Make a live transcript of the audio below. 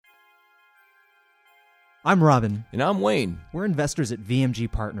I'm Robin. And I'm Wayne. We're investors at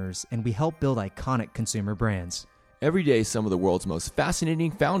VMG Partners, and we help build iconic consumer brands. Every day, some of the world's most fascinating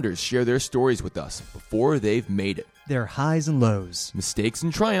founders share their stories with us before they've made it. There are highs and lows, Mistakes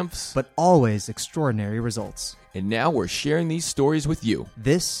and triumphs. but always extraordinary results. And now we're sharing these stories with you.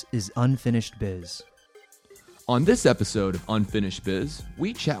 This is Unfinished Biz. On this episode of Unfinished Biz,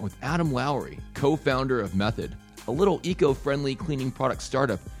 we chat with Adam Lowry, co-founder of Method, a little eco-friendly cleaning product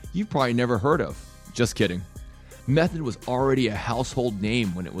startup you've probably never heard of. Just kidding. Method was already a household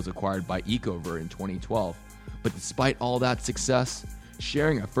name when it was acquired by Ecover in 2012. But despite all that success,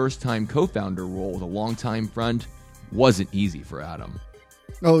 sharing a first-time co-founder role with a longtime friend wasn't easy for Adam.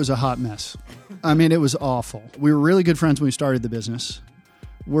 Oh, it was a hot mess. I mean, it was awful. We were really good friends when we started the business.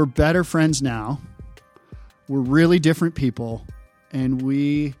 We're better friends now. We're really different people, and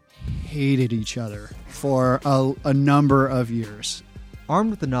we hated each other for a number of years.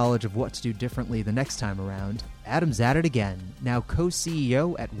 Armed with the knowledge of what to do differently the next time around, Adam's at it again, now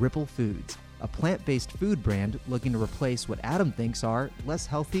co-CEO at Ripple Foods, a plant-based food brand looking to replace what Adam thinks are less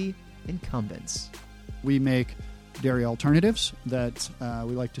healthy incumbents. We make dairy alternatives that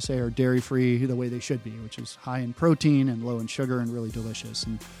we like to say are dairy-free the way they should be, which is high in protein and low in sugar and really delicious.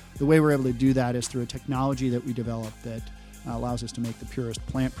 And the way we're able to do that is through a technology that we developed that allows us to make the purest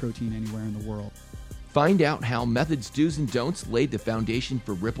plant protein anywhere in the world. Find out how Method's do's and don'ts laid the foundation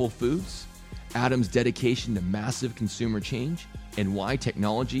for Ripple Foods, Adam's dedication to massive consumer change, and why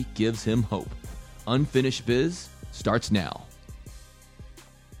technology gives him hope. Unfinished Biz starts now.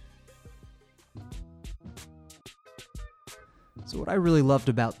 So what I really loved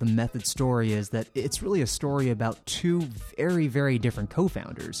about the Method story is that it's really a story about two very, very different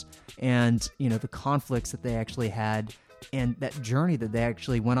co-founders and, the conflicts that they actually had and that journey that they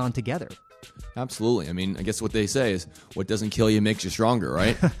actually went on together. Absolutely. I mean, I guess what they say is what doesn't kill you makes you stronger,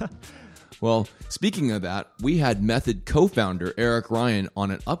 right? Well, speaking of that, we had Method co-founder Eric Ryan on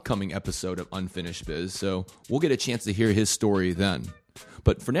an upcoming episode of Unfinished Biz, so we'll get a chance to hear his story then.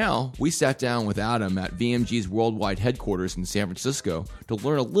 But for now, we sat down with Adam at VMG's worldwide headquarters in San Francisco to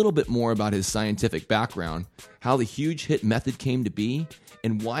learn a little bit more about his scientific background, how the huge hit Method came to be,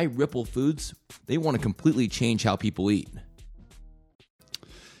 and why Ripple Foods, they want to completely change how people eat.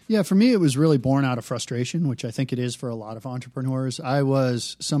 Yeah, for me, it was really born out of frustration, which I think it is for a lot of entrepreneurs. I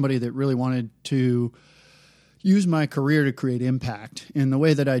was somebody that really wanted to use my career to create impact. And the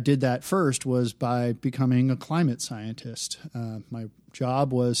way that I did that first was by becoming a climate scientist. My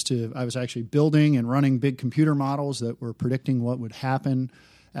job was I was actually building and running big computer models that were predicting what would happen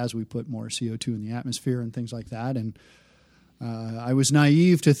as we put more CO2 in the atmosphere and things like that. And I was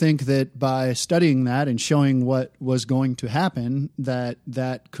naive to think that by studying that and showing what was going to happen,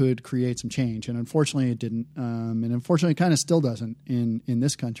 that could create some change. And unfortunately, it didn't. And unfortunately, it kind of still doesn't in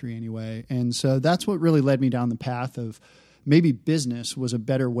this country anyway. And so that's what really led me down the path of maybe business was a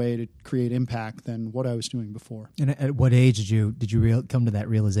better way to create impact than what I was doing before. And at what age did you come to that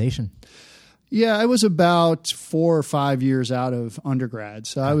realization? Yeah, I was about 4 or 5 years out of undergrad.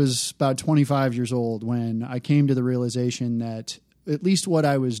 So I was about 25 years old when I came to the realization that at least what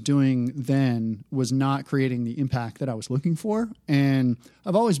I was doing then was not creating the impact that I was looking for. And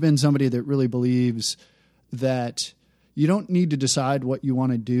I've always been somebody that really believes that you don't need to decide what you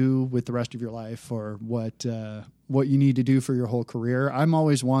want to do with the rest of your life or what you need to do for your whole career. I'm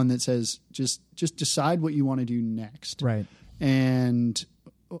always one that says just decide what you want to do next. Right. And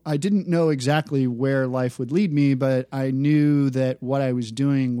I didn't know exactly where life would lead me, but I knew that what I was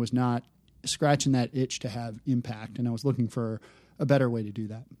doing was not scratching that itch to have impact, and I was looking for a better way to do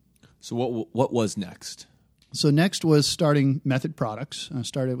that. So what was next? So next was starting Method Products. I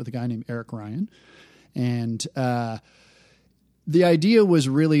started with a guy named Eric Ryan, and the idea was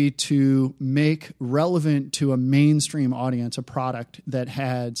really to make relevant to a mainstream audience a product that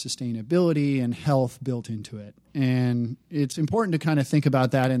had sustainability and health built into it. And it's important to kind of think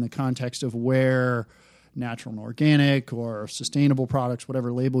about that in the context of where natural and organic or sustainable products,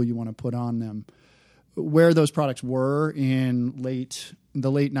 whatever label you want to put on them, where those products were in the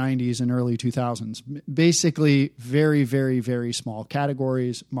late 90s and early 2000s. Basically, very, very, very small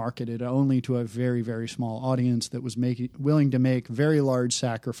categories marketed only to a very, very small audience that was willing to make very large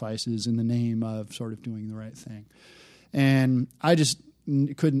sacrifices in the name of sort of doing the right thing. And I just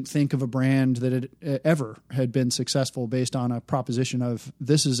couldn't think of a brand that ever had been successful based on a proposition of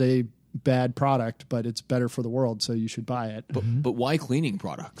this is a bad product, but it's better for the world, so you should buy it. But why cleaning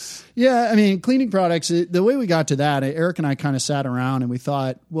products? Yeah, I mean, cleaning products, the way we got to that, Eric and I kind of sat around and we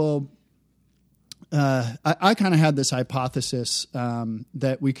thought, well, I kind of had this hypothesis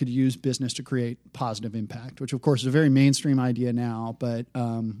that we could use business to create positive impact, which of course is a very mainstream idea now, but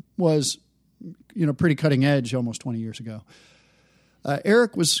was pretty cutting edge almost 20 years ago.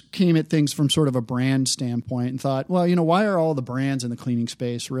 Eric came at things from sort of a brand standpoint and thought, well, why are all the brands in the cleaning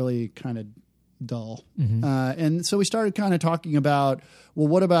space really kind of dull? And so we started kind of talking about, well,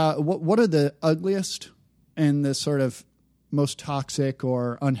 what are the ugliest and the sort of most toxic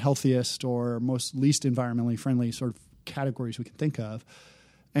or unhealthiest or most least environmentally friendly sort of categories we can think of.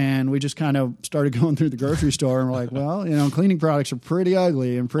 And we just kind of started going through the grocery store and we're like, well, cleaning products are pretty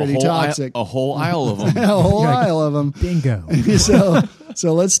ugly and pretty toxic. A whole aisle of them. A whole aisle of them. Bingo.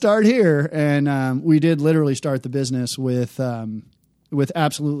 So let's start here. And we did literally start the business with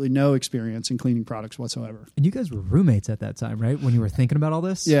absolutely no experience in cleaning products whatsoever. And you guys were roommates at that time, right? When you were thinking about all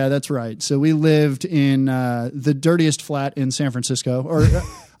this? Yeah, that's right. So we lived in the dirtiest flat in San Francisco. Or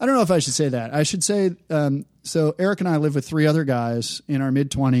I don't know if I should say that. I should say, so Eric and I lived with 3 other guys in our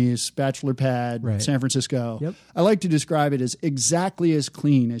mid-20s, bachelor pad, right. San Francisco. Yep. I like to describe it as exactly as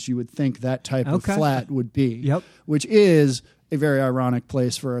clean as you would think that type of flat would be, yep. which is a very ironic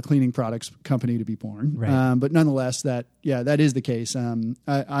place for a cleaning products company to be born. Right. But nonetheless, that is the case. I'm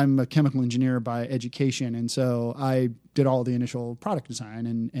a chemical engineer by education, and so I did all the initial product design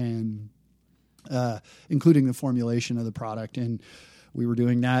and including the formulation of the product. And we were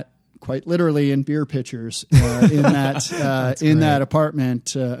doing that quite literally in beer pitchers in that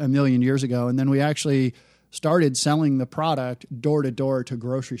apartment a million years ago. And then we actually started selling the product door to door to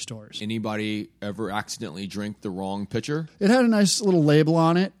grocery stores. Anybody ever accidentally drink the wrong pitcher? It had a nice little label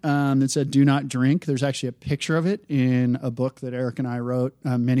on it that said "Do not drink." There's actually a picture of it in a book that Eric and I wrote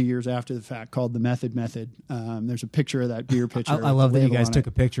many years after the fact called "The Method Method." There's a picture of that beer pitcher. I love that you guys took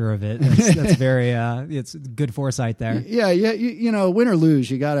a picture of it. That's very it's good foresight there. Yeah. Win or lose,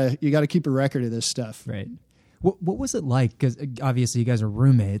 you gotta keep a record of this stuff. Right. What was it like? Because obviously you guys are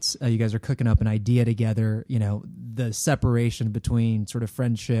roommates. You guys are cooking up an idea together. The separation between sort of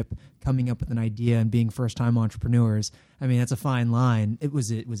friendship, coming up with an idea, and being first-time entrepreneurs. I mean, that's a fine line.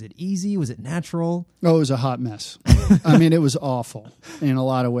 Was it easy? Was it natural? Oh, it was a hot mess. I mean, it was awful in a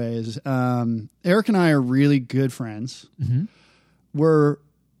lot of ways. Eric and I are really good friends. Mm-hmm.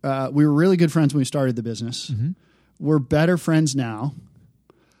 We were really good friends when we started the business. Mm-hmm. We're better friends now.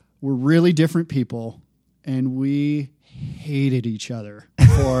 We're really different people. And we hated each other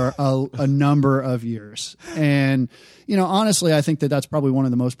for a number of years. And, honestly, I think that that's probably one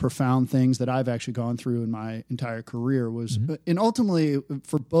of the most profound things that I've actually gone through in my entire career was, and ultimately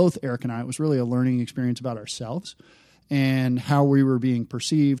for both Eric and I, it was really a learning experience about ourselves and how we were being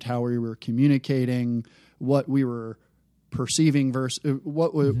perceived, how we were communicating, what we were perceiving versus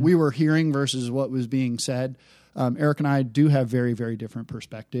what we were hearing versus what was being said. Eric and I do have very, very different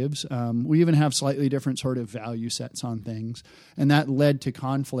perspectives. We even have slightly different sort of value sets on things. And that led to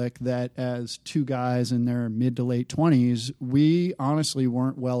conflict that as 2 guys in their mid to late 20s, we honestly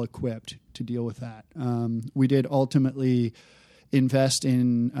weren't well equipped to deal with that. We did ultimately invest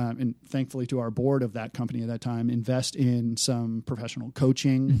in, and thankfully to our board of that company at that time, invest in some professional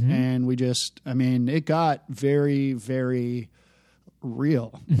coaching. Mm-hmm. And it got very, very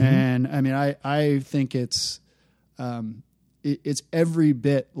real. Mm-hmm. And I mean, I think it's every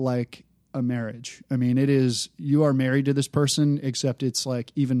bit like a marriage. I mean, it is, you are married to this person, except it's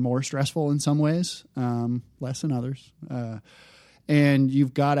like even more stressful in some ways, less in others. And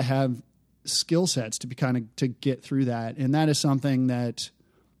you've got to have skill sets to to get through that. And that is something that,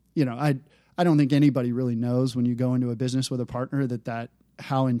 I don't think anybody really knows when you go into a business with a partner that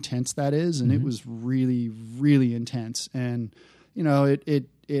how intense that is. And mm-hmm. It was really, really intense. And,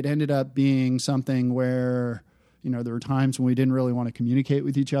 it ended up being something where, there were times when we didn't really want to communicate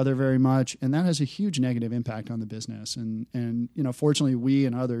with each other very much, and that has a huge negative impact on the business. And fortunately, we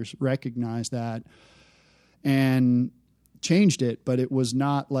and others recognized that and changed it, but it was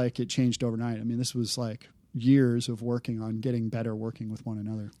not like it changed overnight. I mean, this was like years of working on getting better working with one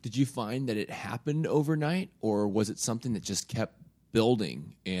another. Did you find that it happened overnight, or was it something that just kept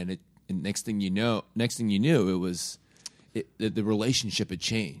building? And next thing you knew, it was the relationship had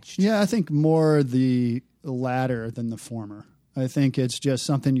changed. Yeah, I think more the latter than the former. I think it's just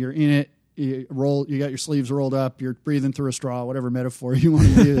something you're in it. You got your sleeves rolled up. You're breathing through a straw. Whatever metaphor you want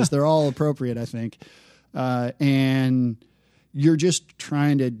to use, they're all appropriate, I think. And you're just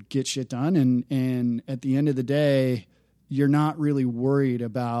trying to get shit done. And at the end of the day, you're not really worried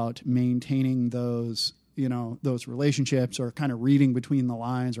about maintaining those relationships or kind of reading between the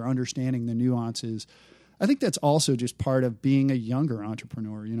lines or understanding the nuances. I think that's also just part of being a younger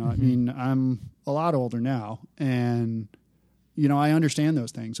entrepreneur. Mm-hmm. I mean, I'm a lot older now, and, I understand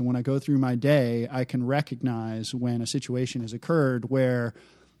those things. And when I go through my day, I can recognize when a situation has occurred where,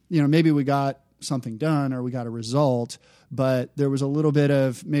 maybe we got something done or we got a result, but there was a little bit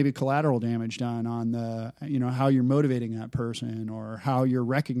of maybe collateral damage done on the, how you're motivating that person or how you're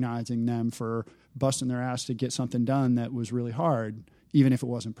recognizing them for busting their ass to get something done that was really hard, even if it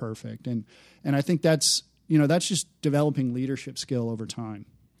wasn't perfect. And I think that's just developing leadership skill over time.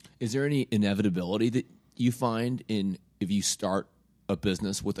 Is there any inevitability that you find if you start a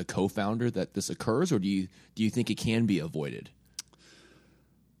business with a co-founder that this occurs, or do you think it can be avoided?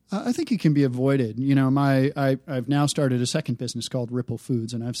 I think it can be avoided. I've now started a second business called Ripple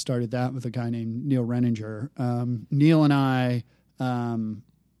Foods, and I've started that with a guy named Neil Renninger. Neil and I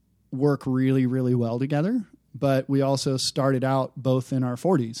work really, really well together, but we also started out both in our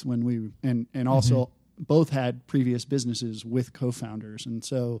 40s when we and also both had previous businesses with co-founders, and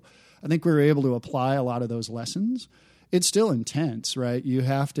so I think we were able to apply a lot of those lessons. It's still intense, right?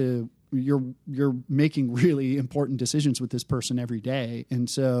 You're making really important decisions with this person every day. And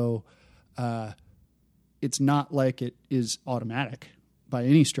so it's not like it is automatic by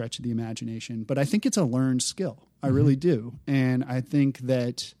any stretch of the imagination, but I think it's a learned skill. I really do. And I think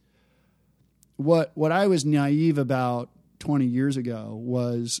that what I was naive about 20 years ago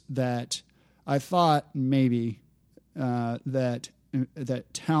was that I thought maybe that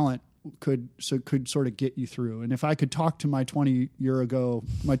talent could sort of get you through. And if I could talk to my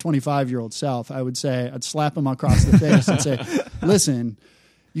 25-year-old self, I would say, I'd slap him across the face and say, listen,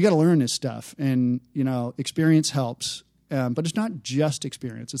 you got to learn this stuff. And, experience helps. But it's not just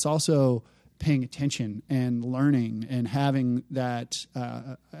experience. It's also paying attention and learning and having that.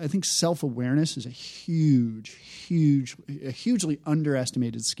 I think self-awareness is a hugely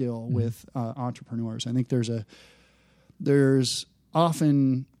underestimated skill with entrepreneurs. I think there's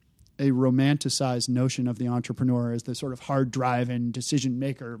often a romanticized notion of the entrepreneur as the sort of hard-driving decision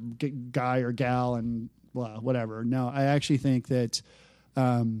maker guy or gal and whatever. No, I actually think that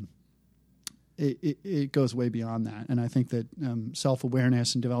it goes way beyond that, and I think that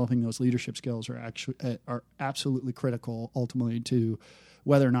self-awareness and developing those leadership skills are absolutely critical ultimately to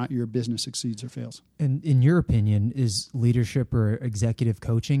whether or not your business succeeds or fails. And in your opinion, is leadership or executive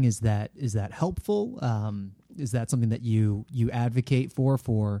coaching, is that helpful? Is that something that you advocate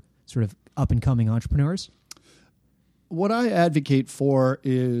for sort of up-and-coming entrepreneurs? What I advocate for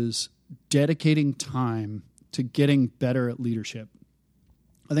is dedicating time to getting better at leadership.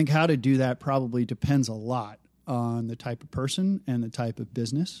 I think how to do that probably depends a lot on the type of person and the type of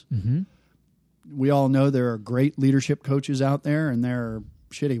business. Mm-hmm. We all know there are great leadership coaches out there, and there are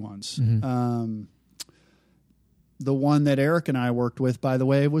shitty ones. Mm-hmm. The one that Eric and I worked with, by the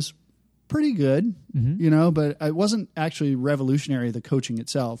way, was pretty good, but it wasn't actually revolutionary, the coaching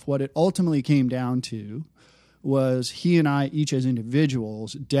itself. What it ultimately came down to was he and I, each as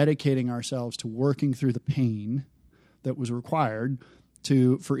individuals, dedicating ourselves to working through the pain that was required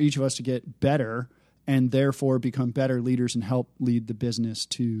for each of us to get better and therefore become better leaders and help lead the business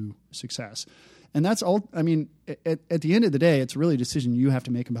to success. And that's all. I mean, at the end of the day, it's really a decision you have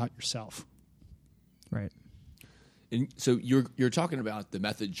to make about yourself. Right. And so you're talking about the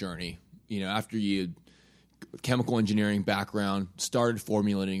method journey. After you chemical engineering background, started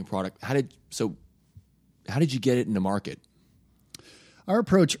formulating a product. How did you get it in the market? Our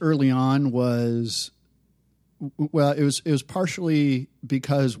approach early on was, it was partially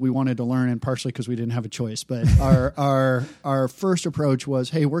because we wanted to learn and partially because we didn't have a choice. But our first approach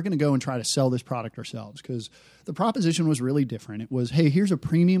was, hey, we're going to go and try to sell this product ourselves, because the proposition was really different. It was, hey, here's a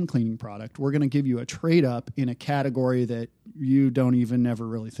premium cleaning product. We're going to give you a trade up in a category that you don't even ever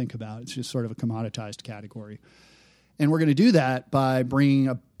really think about. It's just sort of a commoditized category. And we're going to do that by bringing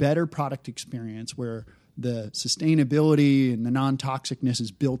a better product experience where the sustainability and the non-toxicness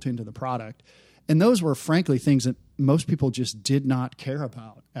is built into the product. And those were, frankly, things that most people just did not care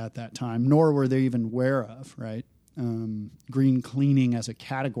about at that time, nor were they even aware of, right? Green cleaning as a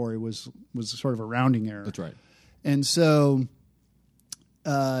category was sort of a rounding error. That's right. And so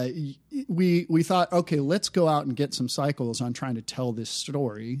we thought, okay, let's go out and get some cycles on trying to tell this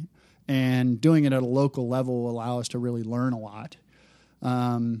story, and doing it at a local level will allow us to really learn a lot.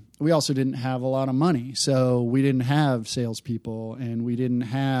 We also didn't have a lot of money, so we didn't have salespeople, and we didn't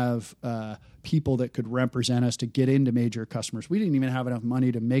have people that could represent us to get into major customers. We didn't even have enough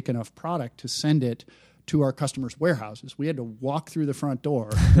money to make enough product to send it to our customers' warehouses. We had to walk through the front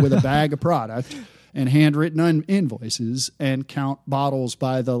door with a bag of product and handwritten invoices and count bottles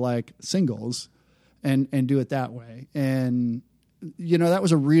by the singles and do it that way. And that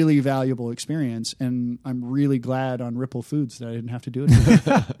was a really valuable experience, and I'm really glad on Ripple Foods that I didn't have to do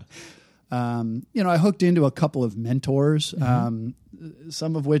it I hooked into a couple of mentors,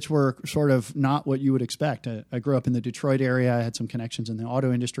 some of which were sort of not what you would expect. I grew up in the Detroit area. I had some connections in the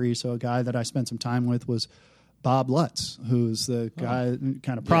auto industry. So a guy that I spent some time with was Bob Lutz, who's the guy,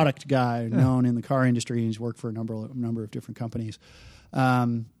 kind of product guy known in the car industry. He's worked for a number of different companies.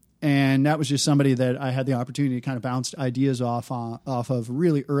 And that was just somebody that I had the opportunity to kind of bounce ideas off of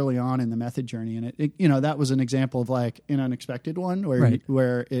really early on in the method journey. And it that was an example of like an unexpected one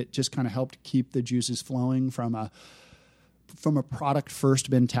where it just kind of helped keep the juices flowing from a product first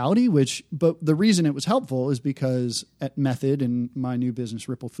mentality, but the reason it was helpful is because at Method and my new business,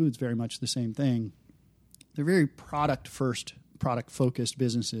 Ripple Foods, very much the same thing. They're very product first, product focused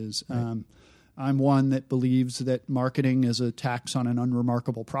businesses. Right. I'm one that believes that marketing is a tax on an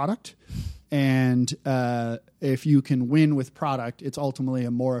unremarkable product. And if you can win with product, it's ultimately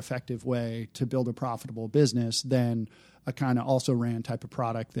a more effective way to build a profitable business than a kind of also ran type of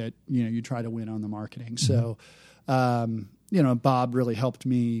product that, you try to win on the marketing. Mm-hmm. So, Bob really helped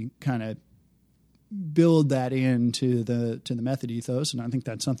me kind of build that into the Method ethos. And I think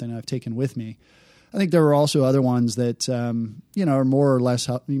that's something I've taken with me. I think there were also other ones that, are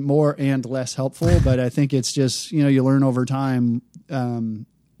more and less helpful, but I think it's just, you learn over time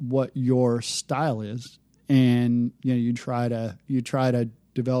what your style is, and you try to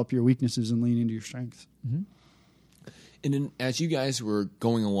develop your weaknesses and lean into your strengths. Mm-hmm. And then as you guys were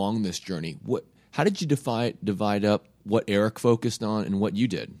going along this journey, how did you divide up what Eric focused on and what you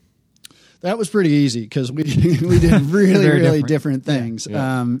did? That was pretty easy because we did really different things.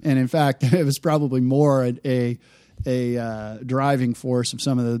 Yeah. And in fact, it was probably more a driving force of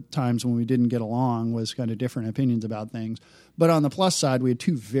some of the times when we didn't get along was kind of different opinions about things. But on the plus side, we had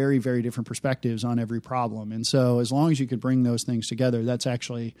two very, very different perspectives on every problem. And so as long as you could bring those things together, that's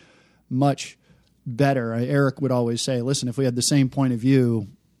actually much better. Eric would always say, listen, if we had the same point of view,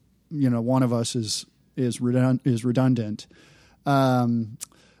 one of us is redundant.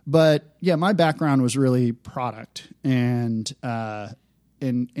 But yeah, my background was really product, and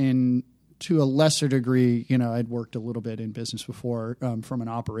in to a lesser degree, I'd worked a little bit in business before from an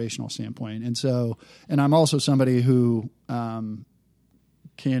operational standpoint, and I'm also somebody who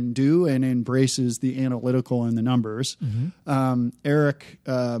can do and embraces the analytical and the numbers. Mm-hmm. Eric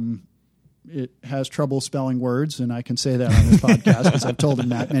it has trouble spelling words, and I can say that on this podcast because I've told him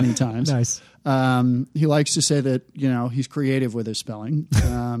that many times. Nice. He likes to say that, he's creative with his spelling,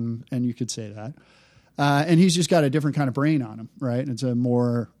 and you could say that. And he's just got a different kind of brain on him, right? It's a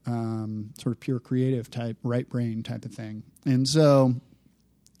more sort of pure creative type, right brain type of thing. And so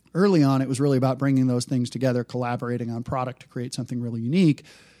early on, it was really about bringing those things together, collaborating on product to create something really unique.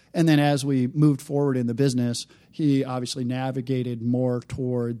 And then as we moved forward in the business, he obviously navigated more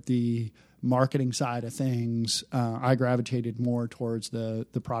toward the marketing side of things. I gravitated more towards the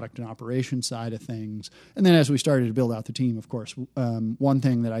product and operation side of things. And then as we started to build out the team, of course, one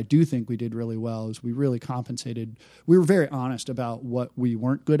thing that I do think we did really well is we really compensated. We were very honest about what we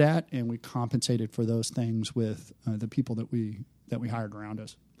weren't good at, and we compensated for those things with the people that we hired around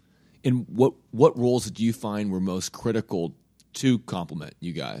us. And what roles did you find were most critical to complement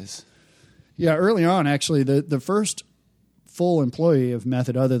you guys? Yeah, early on, actually, the first full employee of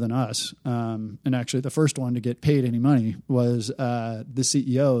Method other than us, and actually the first one to get paid any money was the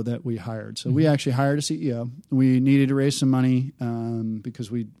CEO that we hired. So we actually hired a CEO. We needed to raise some money because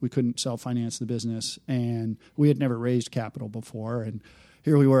we couldn't self-finance the business, and we had never raised capital before. And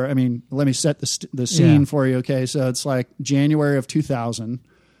here we were. I mean, let me set the scene for you, okay? So it's like January of 2000.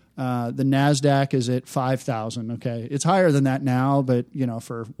 The NASDAQ is at 5,000. Okay. It's higher than that now, but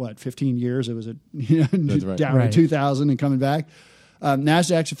for 15 years, it was down to 2,000 and coming back.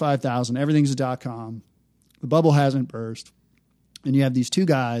 NASDAQ's at 5,000. Everything's a .com. The bubble hasn't burst. And you have these two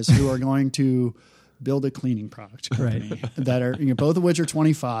guys who are going to build a cleaning product company that are, both of which are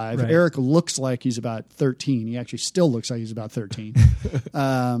 25. Right. Eric looks like he's about 13. He actually still looks like he's about 13.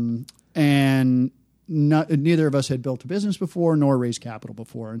 And neither of us had built a business before nor raised capital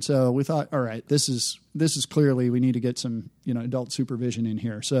before. And so we thought, all right, this is clearly, we need to get some, adult supervision in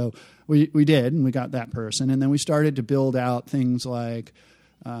here. So we did, and we got that person. And then we started to build out things like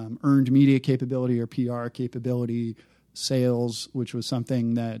earned media capability or PR capability, sales, which was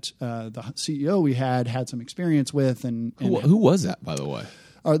something that the CEO we had some experience with. And who was that, by the way?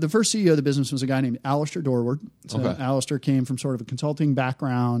 The first CEO of the business was a guy named Alistair Dorward. So Alistair came from sort of a consulting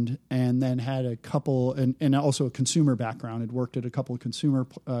background and then had a couple, and also a consumer background, had worked at a couple of consumer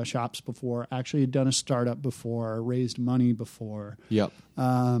shops before, actually had done a startup before, raised money before. Yep.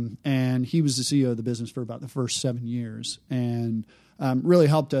 And he was the CEO of the business for about the first 7 years, and really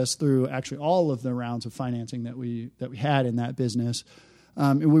helped us through actually all of the rounds of financing that we had in that business.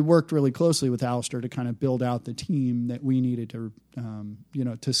 And we worked really closely with Alistair to kind of build out the team that we needed to,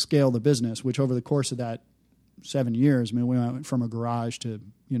 to scale the business, which over the course of that 7 years, I mean, we went from a garage to,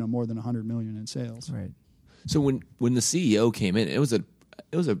 more than 100 million in sales. Right. So when the CEO came in, it was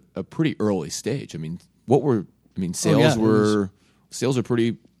a pretty early stage. I mean, sales are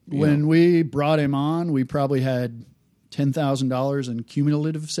pretty. When we brought him on, we probably had $10,000 in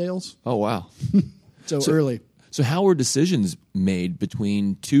cumulative sales. Oh, wow. So early. So how were decisions made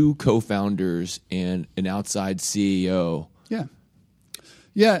between two co-founders and an outside CEO? Yeah.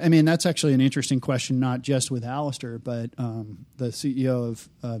 Yeah, I mean, that's actually an interesting question, not just with Alistair, but the CEO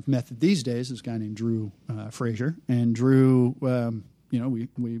of Method these days is a guy named Drew Fraser. And Drew,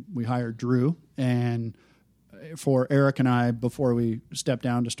 we hired Drew. And for Eric and I, before we stepped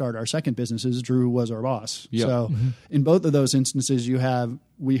down to start our second businesses, Drew was our boss. Yep. So in both of those instances,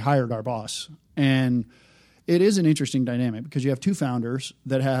 we hired our boss. And it is an interesting dynamic because you have two founders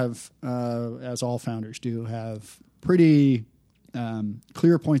that have, as all founders do, have pretty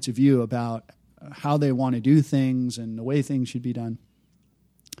clear points of view about how they want to do things and the way things should be done.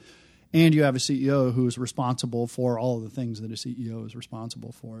 And you have a CEO who is responsible for all of the things that a CEO is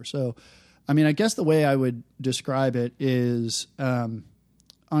responsible for. So, I mean, I guess the way I would describe it is on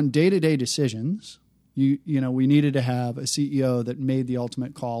day-to-day decisions, we needed to have a CEO that made the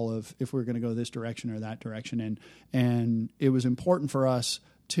ultimate call of if we're going to go this direction or that direction. And it was important for us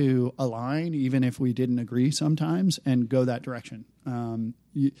to align, even if we didn't agree sometimes, and go that direction.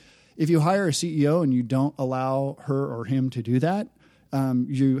 If you hire a CEO and you don't allow her or him to do that,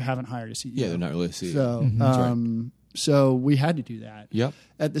 you haven't hired a CEO. Yeah, they're not really a CEO. So, so we had to do that. Yep.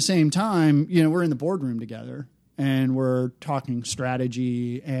 At the same time, we're in the boardroom together and we're talking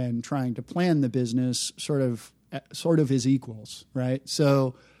strategy and trying to plan the business sort of as equals, right?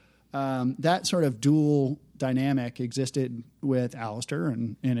 So that sort of dual dynamic existed with Alistair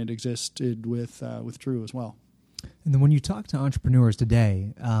and it existed with Drew as well. And then when you talk to entrepreneurs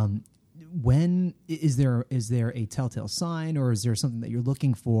today, when is there a telltale sign, or is there something that you're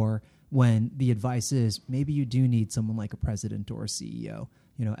looking for when the advice is maybe you do need someone like a president or a CEO,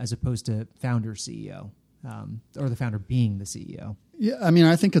 as opposed to founder CEO, or the founder being the CEO? Yeah, I mean,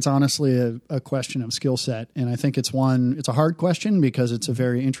 I think it's honestly a question of skill set, and I think it's a hard question because it's a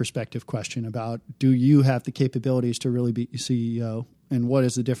very introspective question about, do you have the capabilities to really be a CEO, and what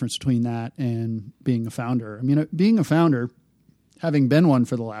is the difference between that and being a founder? I mean, being a founder, having been one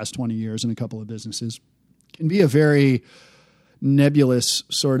for the last 20 years in a couple of businesses, can be a very nebulous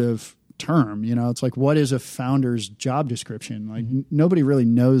sort of term. It's like, what is a founder's job description? Like, nobody really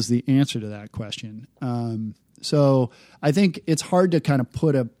knows the answer to that question. So I think it's hard to kind of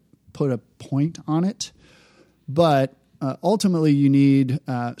put a point on it, but ultimately you need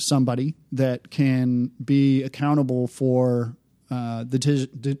somebody that can be accountable for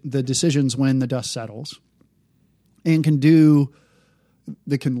the decisions when the dust settles, and can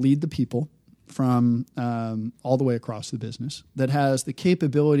lead the people from all the way across the business, that has the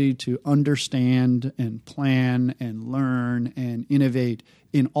capability to understand and plan and learn and innovate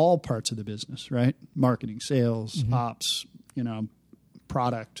in all parts of the business, right? Marketing, sales, ops,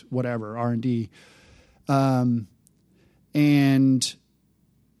 product, whatever, R&D. And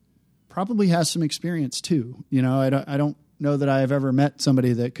probably has some experience too. I don't know that I have ever met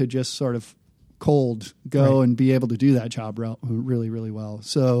somebody that could just sort of cold go and be able to do that job really, really well.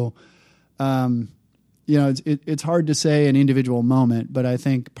 So, it's hard to say an individual moment, but I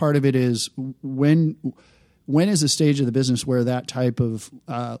think part of it is when is a stage of the business where that type of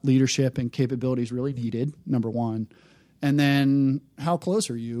leadership and capability is really needed, number one. And then how close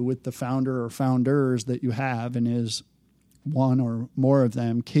are you with the founder or founders that you have, and is one or more of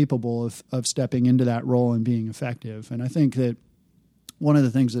them capable of stepping into that role and being effective? And I think that one of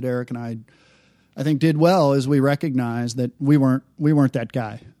the things that Eric and I think did well is we recognized that we weren't that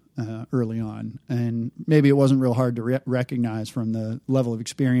guy early on, and maybe it wasn't real hard to recognize from the level of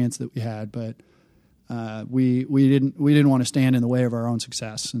experience that we had, but we didn't want to stand in the way of our own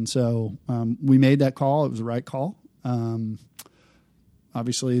success, and so we made that call. It was the right call.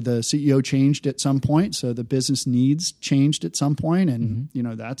 Obviously, the CEO changed at some point, so the business needs changed at some point, and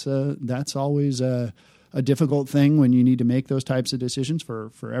that's always a difficult thing when you need to make those types of decisions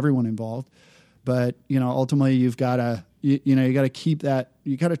for everyone involved. But ultimately, you've got to keep that.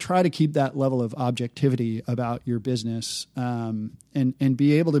 You got to try to keep that level of objectivity about your business, and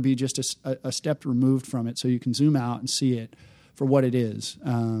be able to be just a step removed from it, so you can zoom out and see it for what it is,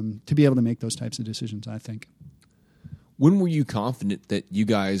 to be able to make those types of decisions, I think. When were you confident that you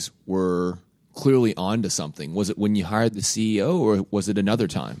guys were clearly onto something? Was it when you hired the CEO, or was it another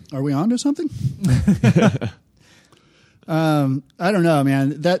time? Are we onto something? I don't know,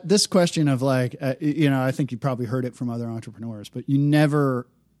 man. This question of like, I think you probably heard it from other entrepreneurs, but you never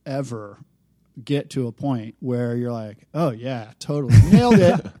ever get to a point where you're like, oh yeah, totally nailed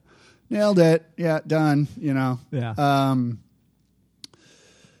it, nailed it, yeah, done. Yeah.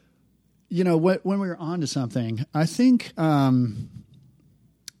 When we were onto something, I think the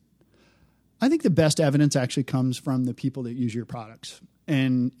best evidence actually comes from the people that use your products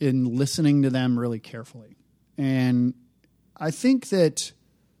and in listening to them really carefully. And I think that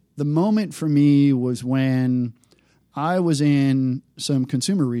the moment for me was when I was in some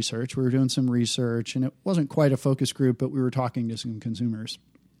consumer research. We were doing some research, and it wasn't quite a focus group, but we were talking to some consumers.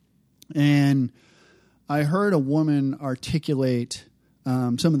 And I heard a woman articulate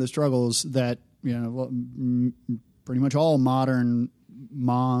some of the struggles that, pretty much all modern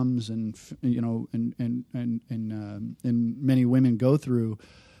moms and many women go through,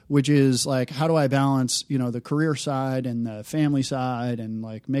 which is like, how do I balance, the career side and the family side and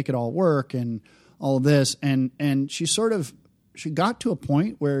like make it all work and all of this. And she got to a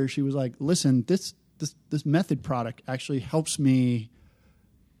point where she was like, listen, this method product actually helps me,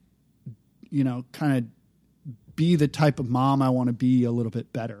 kind of be the type of mom I want to be a little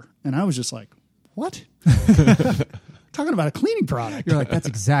bit better. And I was just like, what? Talking about a cleaning product. You're like, that's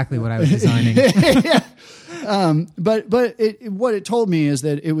exactly what I was designing. Yeah. But what it told me is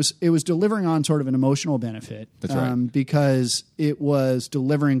that it was delivering on sort of an emotional benefit. That's right. Because it was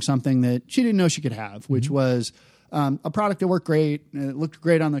delivering something that she didn't know she could have, which was a product that worked great, and it looked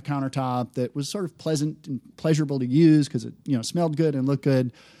great on the countertop, that was sort of pleasant and pleasurable to use because it smelled good and looked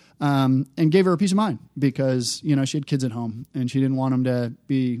good, and gave her a peace of mind because she had kids at home and she didn't want them to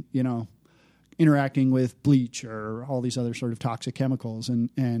be interacting with bleach or all these other sort of toxic chemicals,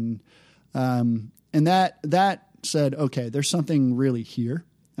 and that said, okay, there's something really here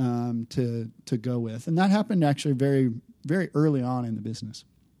to go with, and that happened actually very, very early on in the business.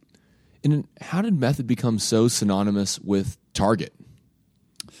 And how did Method become so synonymous with Target?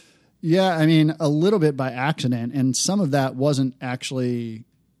 Yeah, I mean, a little bit by accident, and some of that wasn't actually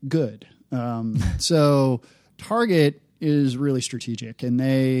good. So Target is really strategic, and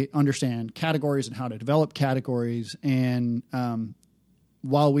they understand categories and how to develop categories. And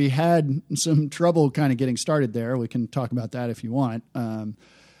while we had some trouble kind of getting started there, we can talk about that if you want.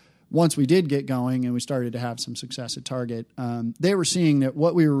 Once we did get going and we started to have some success at Target, they were seeing that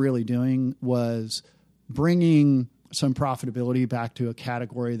what we were really doing was bringing some profitability back to a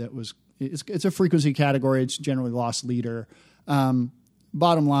category that was, it's a frequency category. It's generally loss leader.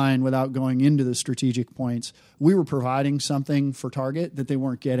 Bottom line, without going into the strategic points, we were providing something for Target that they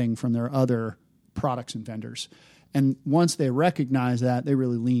weren't getting from their other products and vendors. And once they recognized that, they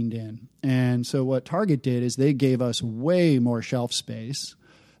really leaned in. And so what Target did is they gave us way more shelf space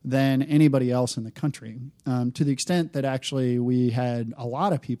than anybody else in the country, to the extent that actually we had a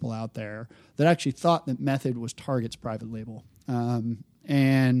lot of people out there that actually thought that Method was Target's private label.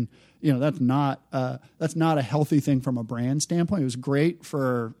 And that's not a healthy thing from a brand standpoint. It was great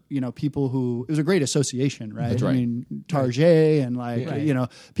for people who, it was a great association, right? That's right. I mean, Target and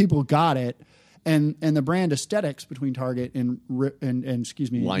people got it, and the brand aesthetics between Target and lined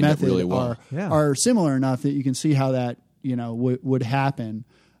Method up really well. are similar enough that you can see how that would happen.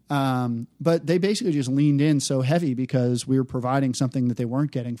 But they basically just leaned in so heavy because we were providing something that they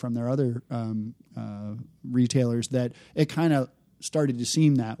weren't getting from their other retailers that it kind of started to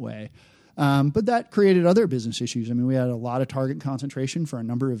seem that way. But that created other business issues. I mean, we had a lot of Target concentration for a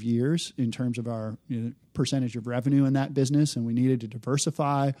number of years in terms of our percentage of revenue in that business, and we needed to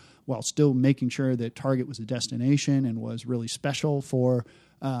diversify while still making sure that Target was a destination and was really special for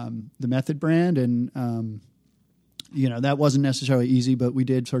the Method brand. And that wasn't necessarily easy, but we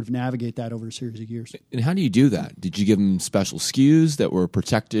did sort of navigate that over a series of years. And how do you do that? Did you give them special SKUs that were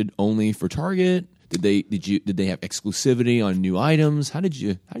protected only for Target? Did they have exclusivity on new items? How did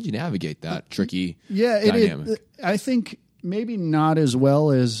you navigate that tricky dynamic? I think maybe not as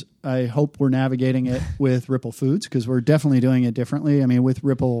well as I hope we're navigating it with Ripple Foods, because we're definitely doing it differently. I mean, with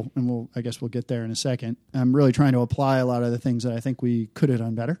Ripple, and I guess we'll get there in a second, I'm really trying to apply a lot of the things that I think we could have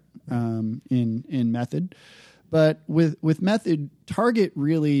done better in Method. But with Method, Target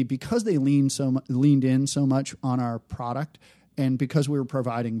really, because they leaned in so much on our product, and because we were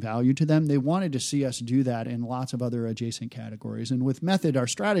providing value to them, they wanted to see us do that in lots of other adjacent categories. And with Method, our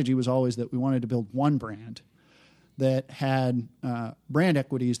strategy was always that we wanted to build one brand that had brand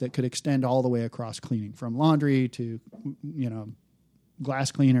equities that could extend all the way across cleaning, from laundry to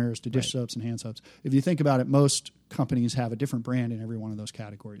glass cleaners to dish soaps and hand soaps. If you think about it, most companies have a different brand in every one of those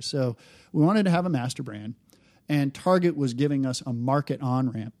categories. So we wanted to have a master brand, and Target was giving us a market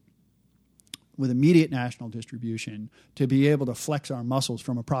on-ramp with immediate national distribution to be able to flex our muscles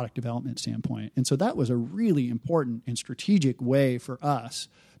from a product development standpoint. And so that was a really important and strategic way for us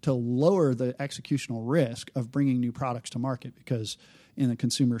to lower the executional risk of bringing new products to market, because in the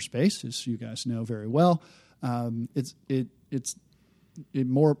consumer space, as you guys know very well, a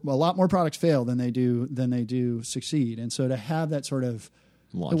lot more products fail than they do succeed. And so to have that sort of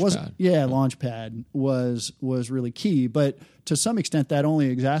Launchpad was really key, but to some extent that only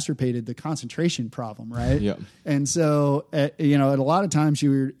exacerbated the concentration problem, right? Yeah. And so, at a lot of times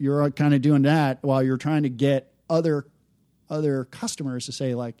you're kind of doing that while you're trying to get other customers to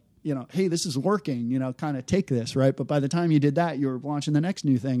say like, hey, this is working, kind of take this, right? But by the time you did that, you were launching the next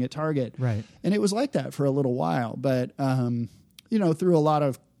new thing at Target. Right. And it was like that for a little while, but, through a lot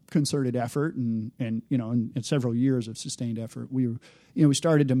of concerted effort and several years of sustained effort, we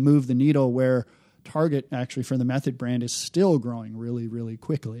started to move the needle where Target actually for the Method brand is still growing really, really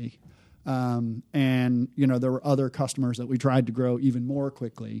quickly. And there were other customers that we tried to grow even more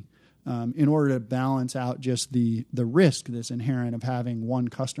quickly in order to balance out just the risk that's inherent of having one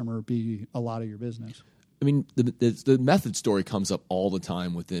customer be a lot of your business. I mean, the Method story comes up all the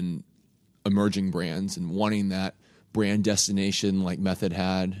time within emerging brands and wanting that brand destination like Method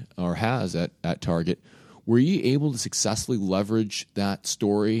had or has at Target. Were you able to successfully leverage that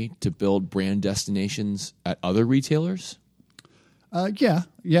story to build brand destinations at other retailers?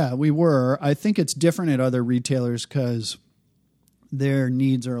 Yeah, we were. I think it's different at other retailers because their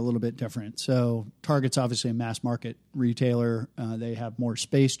needs are a little bit different. So Target's obviously a mass market retailer. They have more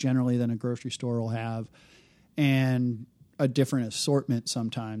space generally than a grocery store will have, and a different assortment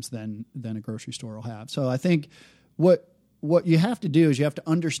sometimes than a grocery store will have. So I think what you have to do is you have to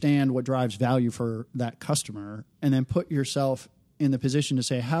understand what drives value for that customer and then put yourself in the position to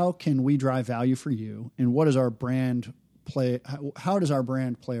say, how can we drive value for you? And what does our brand how does our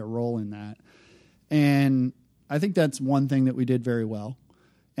brand play a role in that? And I think that's one thing that we did very well.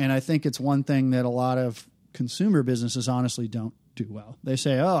 And I think it's one thing that a lot of consumer businesses honestly don't do well. They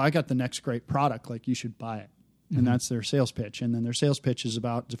say, oh, I got the next great product, like you should buy it. Mm-hmm. And that's their sales pitch. And then their sales pitch is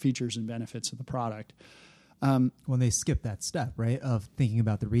about the features and benefits of the product. When they skip that step, right, of thinking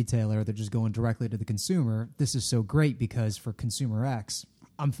about the retailer, they're just going directly to the consumer. This is so great because for consumer X,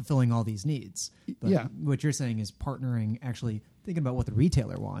 I'm fulfilling all these needs. But what you're saying is partnering, actually thinking about what the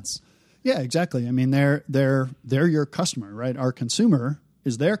retailer wants. Yeah, exactly. I mean, they're your customer, right? Our consumer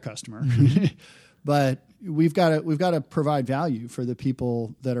is their customer, but we've got to provide value for the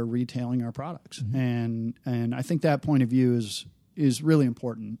people that are retailing our products, and I think that point of view is really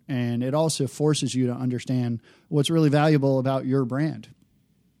important, and it also forces you to understand what's really valuable about your brand.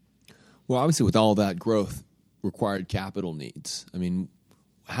 Well, obviously, with all that growth, required capital needs. I mean,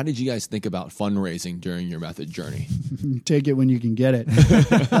 how did you guys think about fundraising during your Method journey? Take it when you can get it.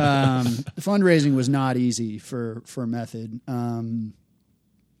 Fundraising was not easy for Method.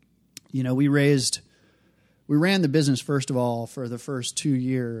 We ran the business, first of all, for the first 2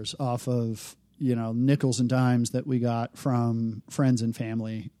 years off of nickels and dimes that we got from friends and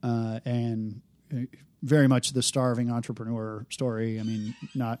family, and very much the starving entrepreneur story. I mean,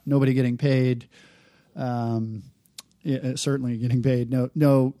 nobody getting paid. Certainly getting paid.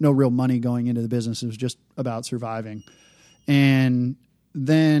 No real money going into the business. It was just about surviving. And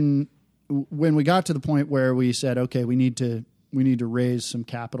then when we got to the point where we said, okay, we need to raise some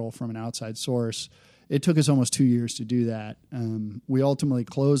capital from an outside source, it took us almost 2 years to do that. We ultimately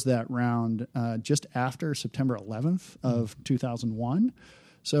closed that round just after September 11th of 2001.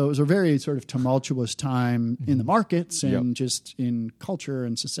 So it was a very sort of tumultuous time in the markets and just in culture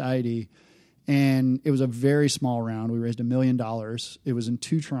and society. And it was a very small round. We raised $1 million. It was in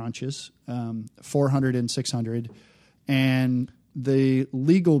 2 tranches, 400 and 600. And the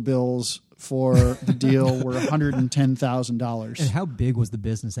legal bills for the deal were $110,000. And how big was the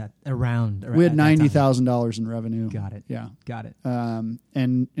business at around? We had $90,000 in revenue. Got it. Yeah. Got it.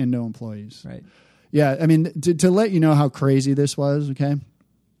 And no employees. Right. Yeah. I mean, to let you know how crazy this was, okay?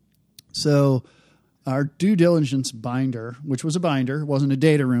 So our due diligence binder, which was a binder, it wasn't a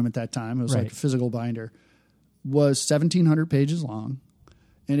data room at that time. It was like a physical binder, was 1,700 pages long.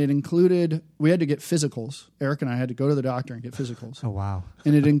 And it included, we had to get physicals. Eric and I had to go to the doctor and get physicals. Oh, wow.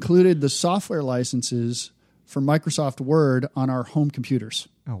 And it included the software licenses for Microsoft Word on our home computers.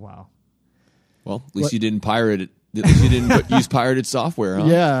 Oh, wow. Well, at least you didn't pirate it. At least you didn't use pirated software, huh?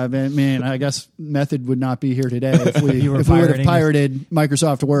 Yeah, man, I guess Method would not be here today if we would have pirated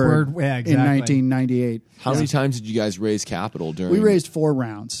Microsoft Word in 1998. How many times did you guys raise capital during? We raised 4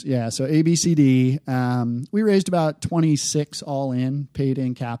 rounds. Yeah, so ABCD. We raised about 26 all in, paid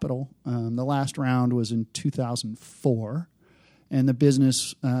in capital. The last round was in 2004. and the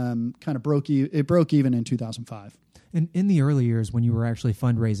business kind of broke even in 2005. And in the early years when you were actually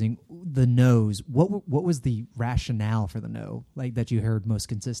fundraising, the no's, what was the rationale for the no, like that you heard most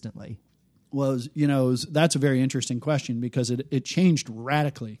consistently? Was that's a very interesting question because it changed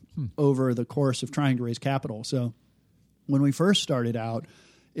radically over the course of trying to raise capital. So when we first started out,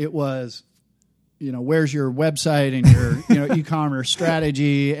 it was, where's your website and your e-commerce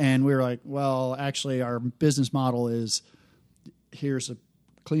strategy? And we were like, well, actually our business model is, here's a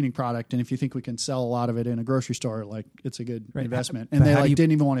cleaning product, and if you think we can sell a lot of it in a grocery store, like it's a good investment. And they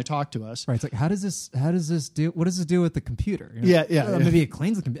didn't even want to talk to us. Right. It's like, what does this do with the computer? Yeah. Maybe it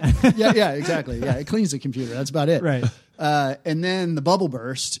cleans the computer. yeah, exactly. Yeah, it cleans the computer. That's about it. Right. And then the bubble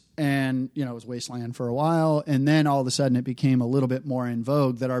burst, and it was wasteland for a while, and then all of a sudden it became a little bit more in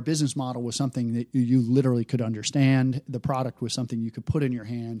vogue that our business model was something that you literally could understand. The product was something you could put in your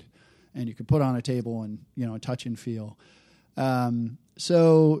hand and you could put on a table and touch and feel.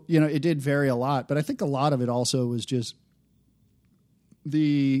 So, it did vary a lot, but I think a lot of it also was just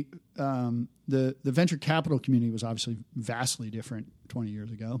the venture capital community was obviously vastly different 20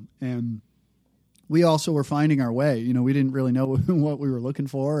 years ago. And we also were finding our way. We didn't really know what we were looking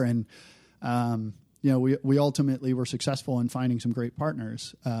for. And, we ultimately were successful in finding some great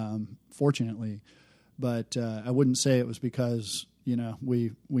partners, fortunately. But I wouldn't say it was because,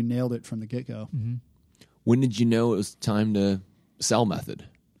 we nailed it from the get-go. Mm-hmm. When did you know it was time to sell Method?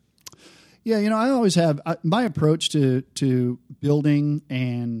 Yeah, I always have my approach to building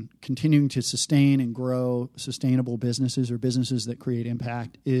and continuing to sustain and grow sustainable businesses or businesses that create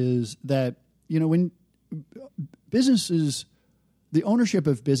impact is that, when businesses, the ownership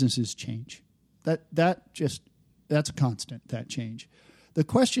of businesses change. That's a constant, that change. The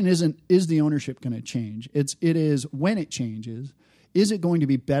question isn't, is the ownership going to change? It is when it changes, is it going to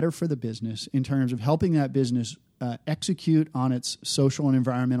be better for the business in terms of helping that business execute on its social and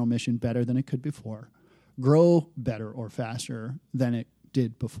environmental mission better than it could before, grow better or faster than it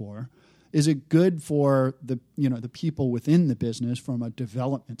did before? Is it good for the people within the business from a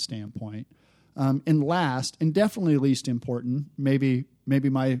development standpoint? And last, and definitely least important, maybe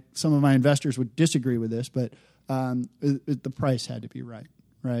some of my investors would disagree with this, but the price had to be right?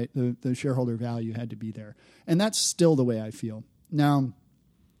 The shareholder value had to be there, and that's still the way I feel. Now,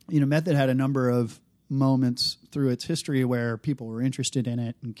 Method had a number of moments through its history where people were interested in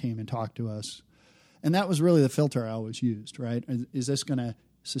it and came and talked to us, and that was really the filter I always used. Right? Is this going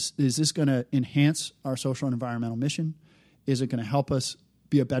to enhance our social and environmental mission? Is it going to help us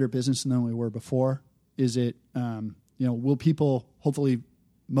be a better business than we were before? Is it will people, hopefully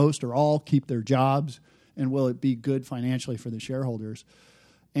most or all, keep their jobs, and will it be good financially for the shareholders?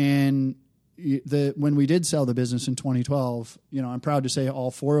 And when we did sell the business in 2012, I'm proud to say all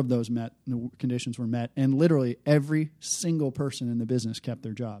four of those the conditions were met, and literally every single person in the business kept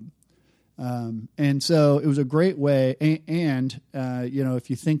their job. And so it was a great way. And if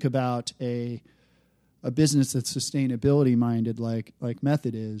you think about a business that's sustainability minded, like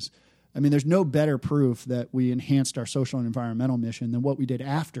Method is, there's no better proof that we enhanced our social and environmental mission than what we did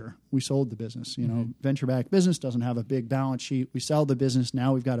after we sold the business. Venture-backed business doesn't have a big balance sheet. We sell the business.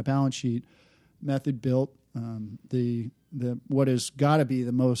 Now we've got a balance sheet. Method built the what has got to be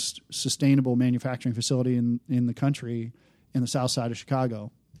the most sustainable manufacturing facility in the country in the south side of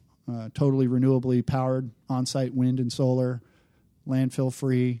Chicago. Totally renewably powered, on-site wind and solar,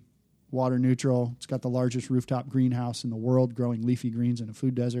 landfill-free, water neutral. It's got the largest rooftop greenhouse in the world, growing leafy greens in a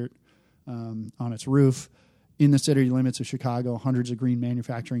food desert on its roof. In the city limits of Chicago, hundreds of green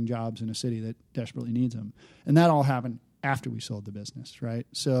manufacturing jobs in a city that desperately needs them. And that all happened after we sold the business, right?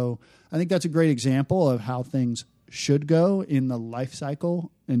 So I think that's a great example of how things should go in the life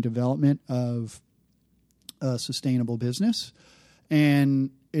cycle and development of a sustainable business.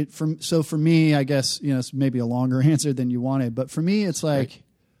 And for me, I guess, it's maybe a longer answer than you wanted, but for me, it's like,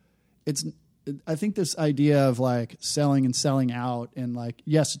 I think this idea of like selling and selling out, and like,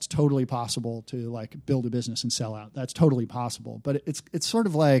 yes, it's totally possible to like build a business and sell out. That's totally possible. But it's sort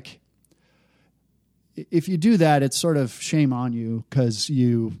of like, if you do that, it's sort of shame on you, because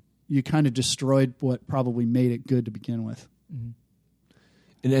you kind of destroyed what probably made it good to begin with. Mm-hmm.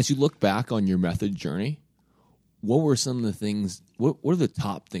 And as you look back on your Method journey, what were some of the things, what are the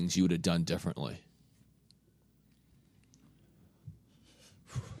top things you would have done differently?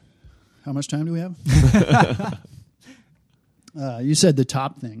 How much time do we have? You said the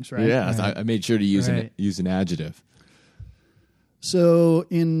top things, right? Yeah, right. I made sure to use an adjective. So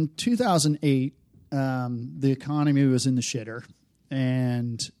in 2008, the economy was in the shitter,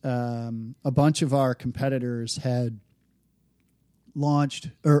 and a bunch of our competitors had launched,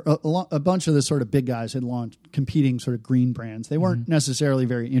 or a bunch of the sort of big guys had launched competing sort of green brands. They weren't necessarily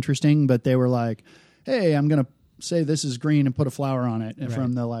very interesting, but they were like, hey, I'm going to say this is green and put a flower on it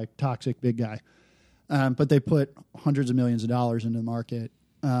from the like toxic big guy. But they put hundreds of millions of dollars into the market.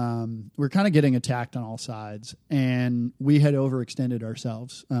 We're kind of getting attacked on all sides, and we had overextended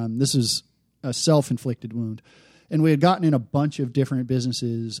ourselves. This is a self-inflicted wound. And we had gotten in a bunch of different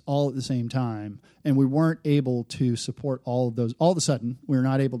businesses all at the same time, and we weren't able to support all of those. All of a sudden, we were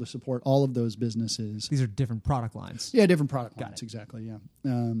not able to support all of those businesses. These are different product lines. Yeah, different product lines, exactly, yeah.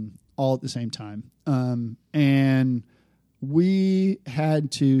 All at the same time. And we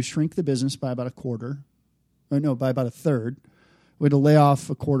had to shrink the business by about by about a third. We had to lay off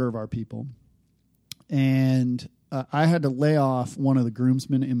a quarter of our people. And I had to lay off one of the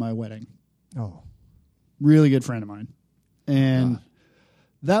groomsmen in my wedding. Oh. Really good friend of mine. And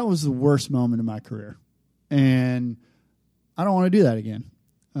that was the worst moment of my career. And I don't want to do that again.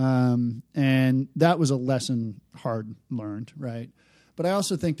 And that was a lesson hard learned, right? But I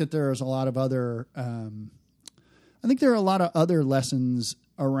also think that there's a lot of other, I think there are a lot of other lessons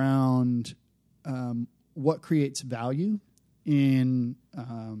around what creates value in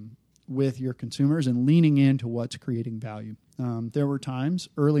with your consumers and leaning into what's creating value. There were times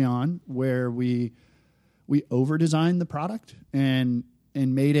early on where we over-designed the product and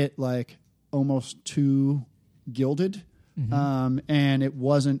made it like almost too gilded, and it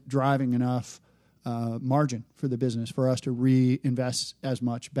wasn't driving enough margin for the business for us to reinvest as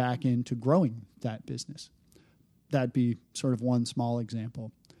much back into growing that business. That'd be sort of one small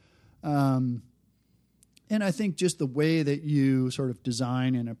example. And I think just the way that you sort of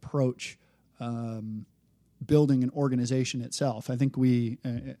design and approach building an organization itself. I think we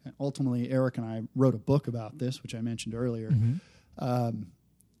ultimately, Eric and I wrote a book about this, which I mentioned earlier.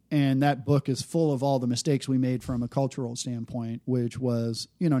 And that book is full of all the mistakes we made from a cultural standpoint, which was,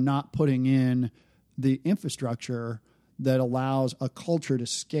 not putting in the infrastructure that allows a culture to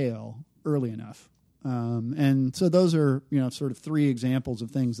scale early enough. And so those are, sort of three examples of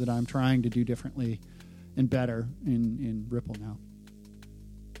things that I'm trying to do differently and better in Ripple now.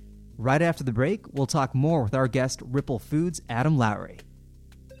 Right after the break, we'll talk more with our guest, Ripple Foods' Adam Lowry.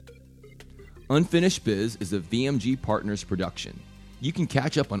 Unfinished Biz is a VMG Partners production. You can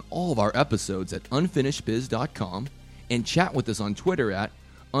catch up on all of our episodes at unfinishedbiz.com and chat with us on Twitter at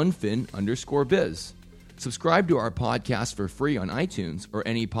unfin_biz. Subscribe to our podcast for free on iTunes or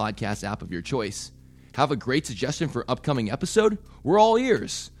any podcast app of your choice. Have a great suggestion for upcoming episode? We're all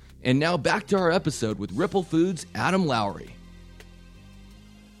ears. And now back to our episode with Ripple Foods' Adam Lowry.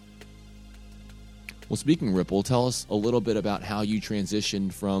 Well, speaking of Ripple, tell us a little bit about how you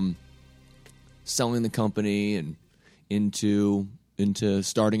transitioned from selling the company and into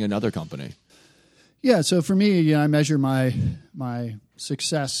starting another company. Yeah, so for me, I measure my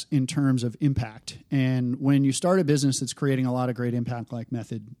success in terms of impact. And when you start a business that's creating a lot of great impact like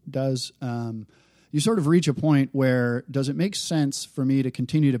Method does, you sort of reach a point where does it make sense for me to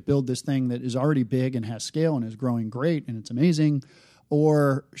continue to build this thing that is already big and has scale and is growing great and it's amazing?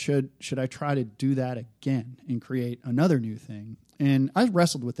 Or should I try to do that again and create another new thing? And I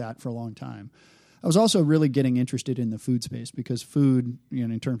wrestled with that for a long time. I was also really getting interested in the food space because food,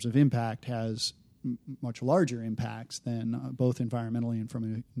 in terms of impact, has much larger impacts than both environmentally and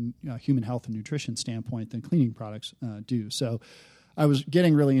from a human health and nutrition standpoint than cleaning products do. So I was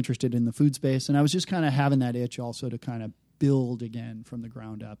getting really interested in the food space, and I was just kind of having that itch also to kind of build again from the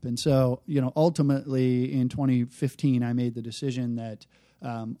ground up. And so, ultimately in 2015, I made the decision that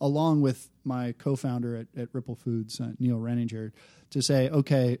along with my co-founder at Ripple Foods, Neil Renninger, to say,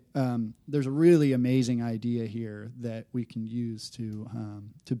 okay, there's a really amazing idea here that we can use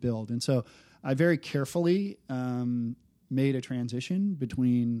to build. And so I very carefully made a transition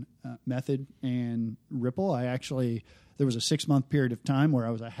between Method and Ripple. There was a 6-month period of time where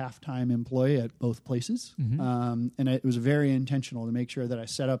I was a half-time employee at both places. And it was very intentional to make sure that I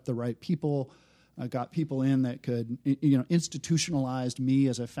set up the right people, got people in that could, institutionalized me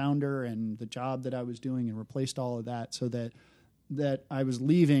as a founder and the job that I was doing and replaced all of that so that I was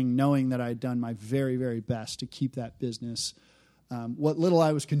leaving knowing that I'd done my very, very best to keep that business, what little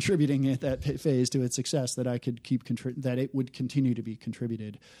I was contributing at that phase to its success, that I could keep that it would continue to be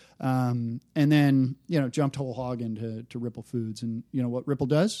contributed, and then jumped whole hog into Ripple Foods and what Ripple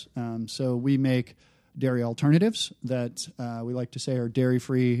does. So we make dairy alternatives that we like to say are dairy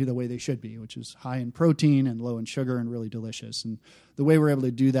free the way they should be, which is high in protein and low in sugar and really delicious. And the way we're able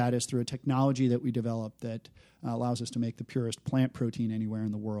to do that is through a technology that we developed that allows us to make the purest plant protein anywhere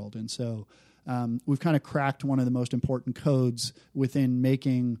in the world. And so we've kind of cracked one of the most important codes within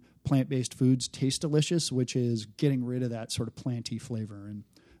making plant-based foods taste delicious, which is getting rid of that sort of planty flavor. And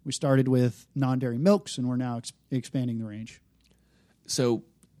we started with non-dairy milks, and we're now expanding the range. So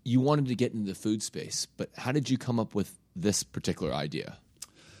you wanted to get into the food space, but how did you come up with this particular idea?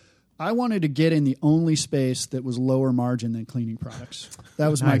 I wanted to get in the only space that was lower margin than cleaning products. That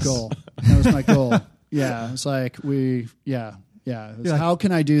was my goal. That was my goal. Yeah, it's like how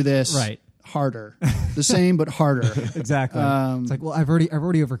can I do this harder? The same but harder. Exactly. It's like, well, I've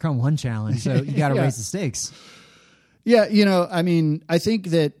already overcome one challenge, so you got to raise the stakes. Yeah, I mean, I think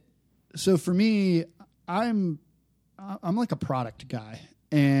that. So for me, I'm like a product guy,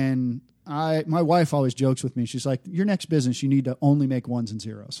 and my wife always jokes with me. She's like, "Your next business, you need to only make ones and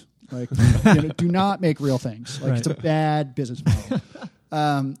zeros. Like, do not make real things. Like, it's a bad business model."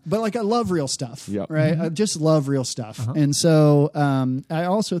 But like, I love real stuff, right? I just love real stuff. And so I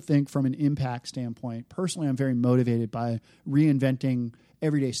also think from an impact standpoint, personally, I'm very motivated by reinventing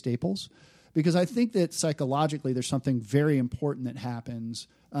everyday staples, because I think that psychologically there's something very important that happens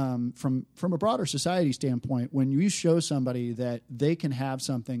from a broader society standpoint when you show somebody that they can have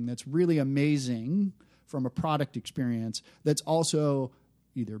something that's really amazing from a product experience that's also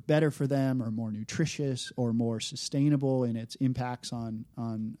either better for them or more nutritious or more sustainable in its impacts on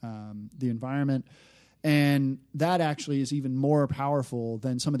the environment. And that actually is even more powerful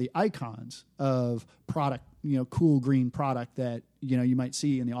than some of the icons of product, cool green product that, you might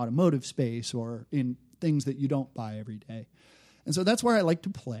see in the automotive space or in things that you don't buy every day. And so that's where I like to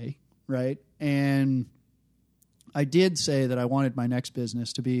play, right? And I did say that I wanted my next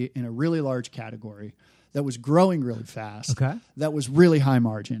business to be in a really large category that was growing really fast, that was really high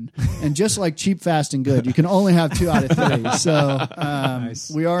margin. And just like cheap, fast, and good, you can only have 2 out of 3. So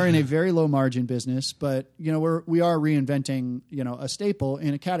we are in a very low margin business, but we are reinventing a staple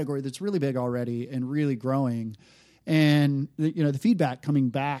in a category that's really big already and really growing. And the feedback coming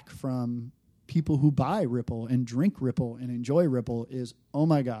back from people who buy Ripple and drink Ripple and enjoy Ripple is, oh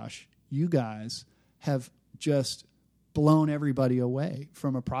my gosh, you guys have just blown everybody away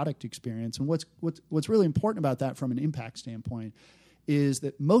from a product experience. And what's really important about that from an impact standpoint is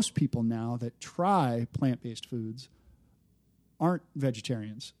that most people now that try plant-based foods aren't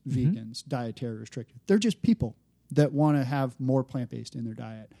vegetarians, vegans, dietary restricted. They're just people that want to have more plant-based in their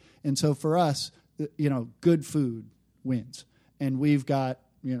diet. And so for us, good food wins. And we've got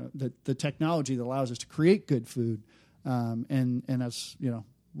the technology that allows us to create good food, and that's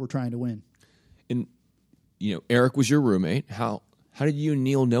we're trying to win. And Eric was your roommate. How did you and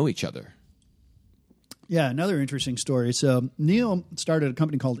Neil know each other? Yeah, another interesting story. So Neil started a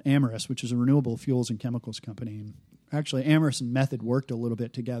company called Amyris, which is a renewable fuels and chemicals company. Actually, Amyris and Method worked a little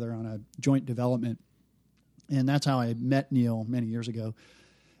bit together on a joint development, and that's how I met Neil many years ago.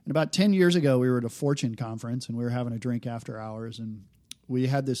 And about 10 years ago, we were at a Fortune conference, and we were having a drink after hours, and we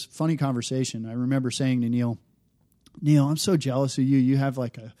had this funny conversation. I remember saying to Neil, I'm so jealous of you. You have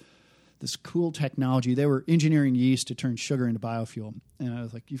like this cool technology. They were engineering yeast to turn sugar into biofuel. And I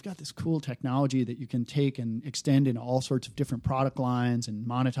was like, you've got this cool technology that you can take and extend into all sorts of different product lines and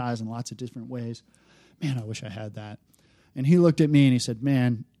monetize in lots of different ways. Man, I wish I had that. And he looked at me and he said,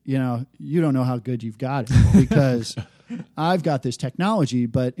 man, you don't know how good you've got it, because I've got this technology,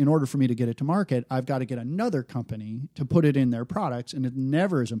 but in order for me to get it to market, I've got to get another company to put it in their products, and it's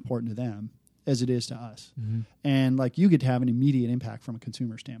never as important to them as it is to us. Mm-hmm. And like, you get to have an immediate impact from a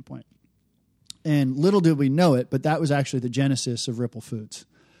consumer standpoint. And little did we know it, but that was actually the genesis of Ripple Foods.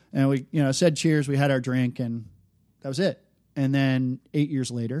 And we, said cheers, we had our drink, and that was it. And then 8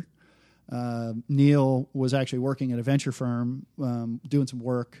 years later, Neil was actually working at a venture firm, doing some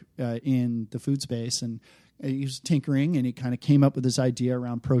work in the food space, and he was tinkering, and he kind of came up with this idea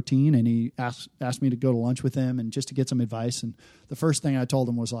around protein, and he asked me to go to lunch with him and just to get some advice. And the first thing I told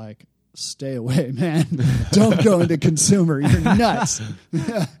him was like, stay away, man. Don't go into consumer. You're nuts.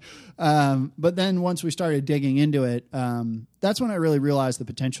 But then once we started digging into it, that's when I really realized the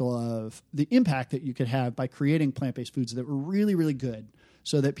potential of the impact that you could have by creating plant-based foods that were really, really good,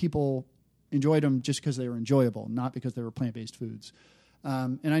 so that people enjoyed them just because they were enjoyable, not because they were plant-based foods.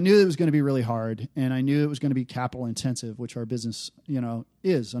 And I knew it was going to be really hard, and I knew it was going to be capital intensive, which our business,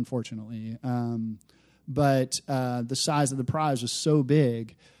 is, unfortunately. But the size of the prize was so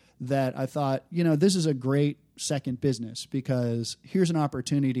big that I thought, this is a great second business, because here's an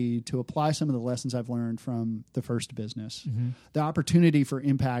opportunity to apply some of the lessons I've learned from the first business. Mm-hmm. The opportunity for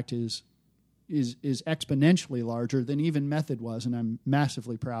impact is exponentially larger than even Method was, and I'm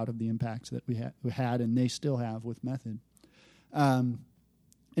massively proud of the impacts that we had and they still have with Method.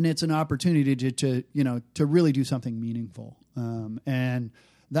 And it's an opportunity to really do something meaningful. And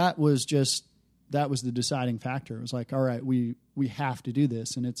that was just that was the deciding factor. It was like, all right, we have to do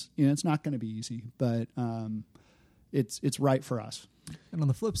this, and it's not going to be easy, but it's right for us. And on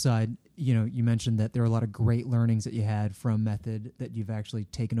the flip side, you mentioned that there are a lot of great learnings that you had from Method that you've actually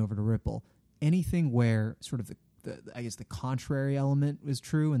taken over to Ripple. Anything where sort of the contrary element was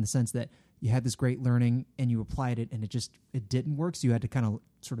true, in the sense that you had this great learning and you applied it and it didn't work, so you had to kind of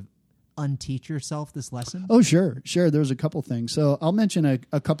sort of unteach yourself this lesson? Oh, sure. There's a couple things. So I'll mention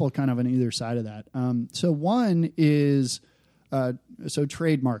a couple kind of on either side of that. So one is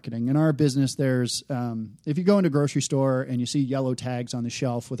trade marketing. In our business, there's if you go into a grocery store and you see yellow tags on the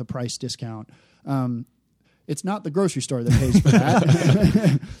shelf with a price discount, it's not the grocery store that pays for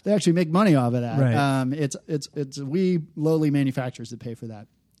that. They actually make money off of that. Right. It's we lowly manufacturers that pay for that,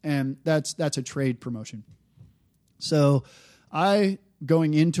 and that's a trade promotion. So I,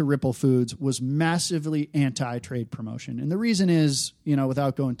 going into Ripple Foods, was massively anti-trade promotion. And the reason is,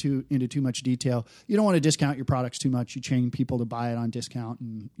 without going into too much detail, you don't want to discount your products too much. You train people to buy it on discount,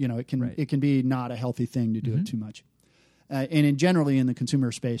 and it can be not a healthy thing to do it too much. And generally in the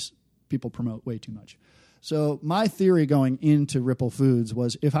consumer space, people promote way too much. So my theory going into Ripple Foods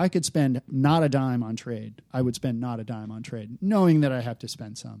was, if I could spend not a dime on trade, I would spend not a dime on trade, knowing that I have to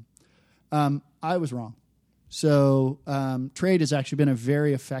spend some. I was wrong. So trade has actually been a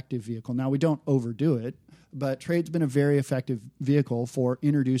very effective vehicle. Now, we don't overdo it, but trade's been a very effective vehicle for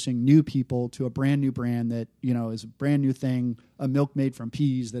introducing new people to a brand new brand that, is a brand new thing, a milk made from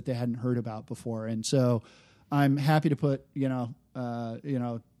peas that they hadn't heard about before. And so I'm happy to put,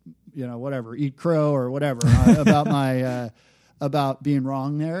 whatever, eat crow or whatever about my about being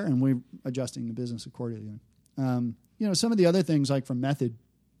wrong there, and we're adjusting the business accordingly. Some of the other things, like from Method,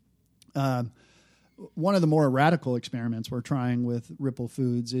 one of the more radical experiments we're trying with Ripple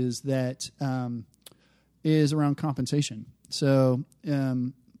Foods is around compensation. So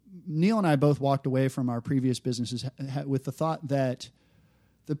Neil and I both walked away from our previous businesses with the thought that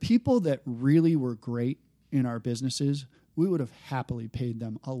the people that really were great in our businesses, we would have happily paid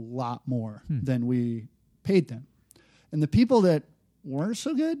them a lot more than we paid them. And the people that weren't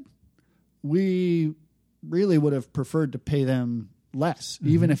so good, we really would have preferred to pay them less,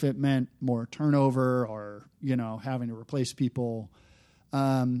 even if it meant more turnover or, having to replace people.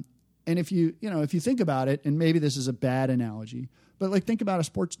 And if you think about it, and maybe this is a bad analogy, but like, think about a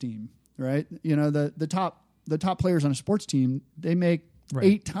sports team, right? The top players on a sports team, they make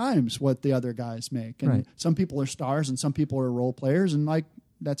 8 times what the other guys make. And some people are stars and some people are role players, and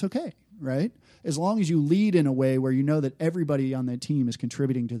that's okay, right? As long as you lead in a way where you know that everybody on the team is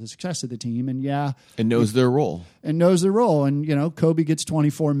contributing to the success of the team, and knows their role. And Kobe gets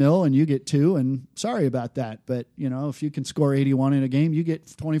 24 mil and you get 2, and sorry about that, but if you can score 81 in a game, you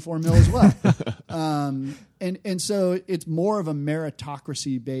get 24 mil as well. And so it's more of a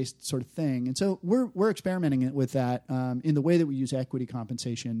meritocracy based sort of thing. And so we're experimenting with that in the way that we use equity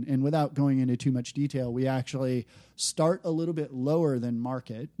compensation. And without going into too much detail, we actually start a little bit lower than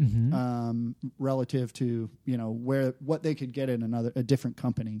market relative to what they could get in a different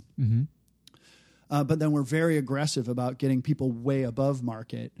company. But then we're very aggressive about getting people way above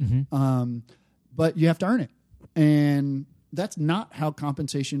market. But you have to earn it. And that's not how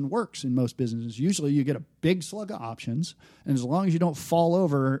compensation works in most businesses. Usually you get a big slug of options, and as long as you don't fall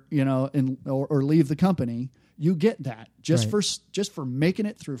over, or leave the company, you get that just for making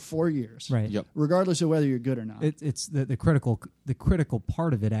it through 4 years, regardless of whether you're good or not. It's the critical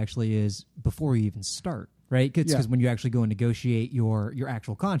part of it actually is before you even start, right? Because when you actually go and negotiate your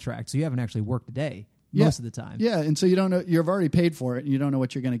actual contract, so you haven't actually worked a day most of the time. Yeah, and so you don't know, you've already paid for it, and you don't know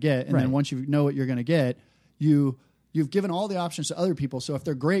what you're going to get, and then once you know what you're going to get, You've given all the options to other people. So if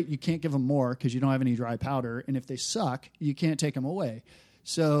they're great, you can't give them more because you don't have any dry powder. And if they suck, you can't take them away.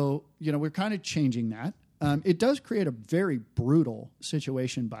 So, we're kind of changing that. It does create a very brutal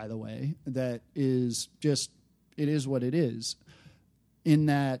situation, by the way, that is just, it is what it is. In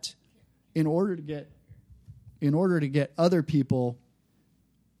that, in order to get other people,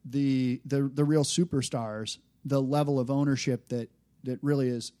 the real superstars, the level of ownership that really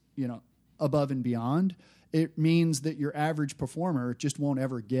is, above and beyond, it means that your average performer just won't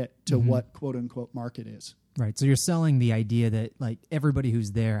ever get to what quote unquote market is. Right. So you're selling the idea that everybody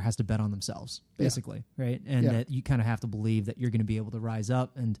who's there has to bet on themselves, basically, right? And that you kind of have to believe that you're going to be able to rise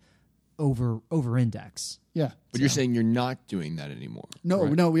up and over index. Yeah. But you're saying you're not doing that anymore.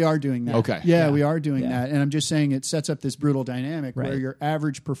 No, we are doing that. Okay. Yeah, we are doing that. And I'm just saying it sets up this brutal dynamic where your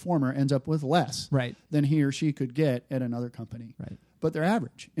average performer ends up with less than he or she could get at another company. Right. But they're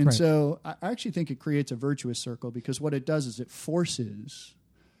average. And so I actually think it creates a virtuous circle, because what it does is it forces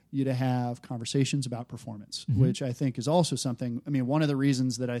you to have conversations about performance, which I think is also something. I mean, one of the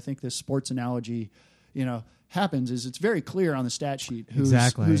reasons that I think this sports analogy, happens is it's very clear on the stat sheet who's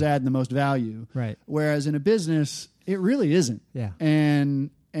adding the most value. Right. Whereas in a business, it really isn't. Yeah. And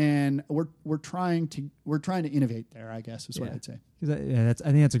we're trying to innovate there, I guess is what I'd say. I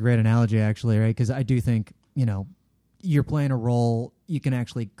think that's a great analogy, actually, right? Because I do think, you're playing a role, you can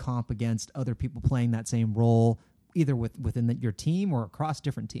actually comp against other people playing that same role, either within your team or across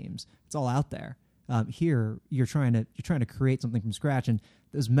different teams. It's all out there. Here, you're trying to create something from scratch, and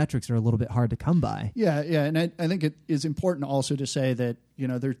those metrics are a little bit hard to come by. Yeah, and I think it is important also to say that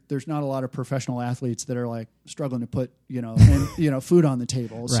there's not a lot of professional athletes that are like struggling to put food on the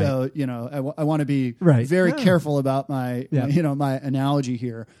table. Right. So I want to be very careful about my my analogy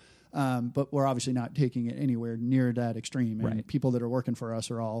here. But we're obviously not taking it anywhere near that extreme. And people that are working for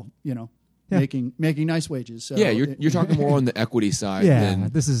us are all making nice wages. So you're talking more on the equity side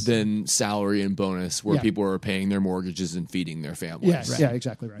than salary and bonus, where people are paying their mortgages and feeding their families. Yes, yeah,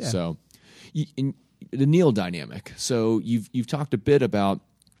 exactly right. So, in the Neil dynamic. So you've talked a bit about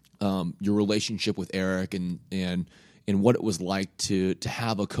your relationship with Eric and what it was like to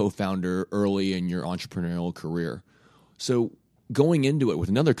have a co-founder early in your entrepreneurial career. So, going into it with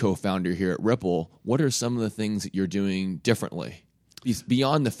another co-founder here at Ripple, what are some of the things that you're doing differently?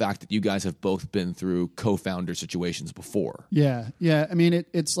 Beyond the fact that you guys have both been through co-founder situations before. Yeah. I mean,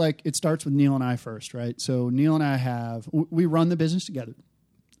 it's like it starts with Neil and I first, right? So Neil and I we run the business together.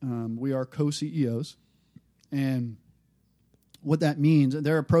 We are co-CEOs, and what that means,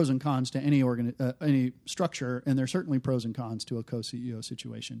 there are pros and cons to any structure, and there are certainly pros and cons to a co-CEO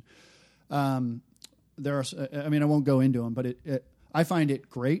situation. There are, I won't go into them, but I find it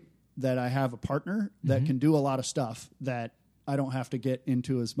great that I have a partner that can do a lot of stuff that I don't have to get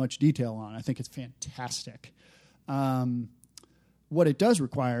into as much detail on. I think it's fantastic. What it does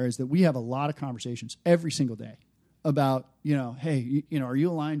require is that we have a lot of conversations every single day about, hey, are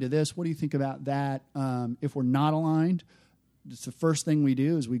you aligned to this? What do you think about that? If we're not aligned, it's the first thing we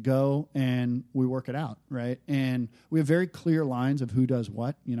do is we go and we work it out, right? And we have very clear lines of who does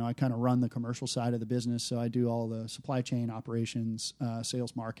what. I kind of run the commercial side of the business, so I do all the supply chain operations,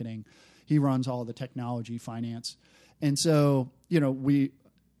 sales, marketing. He runs all the technology, finance. And so, we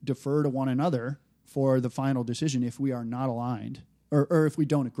defer to one another for the final decision if we are not aligned or if we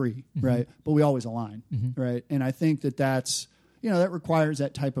don't agree, right? But we always align, right? And I think that's, that requires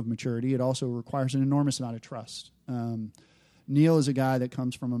that type of maturity. It also requires an enormous amount of trust. Neil is a guy that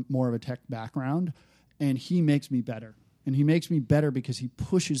comes from more of a tech background, and he makes me better. And he makes me better because he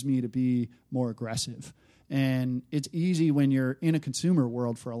pushes me to be more aggressive. And it's easy when you're in a consumer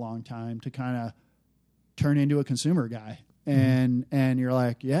world for a long time to kind of turn into a consumer guy. And you're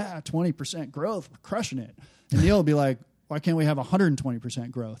like, 20% growth, we're crushing it. And Neil will be like, why can't we have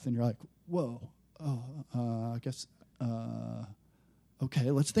 120% growth? And you're like, whoa, I guess,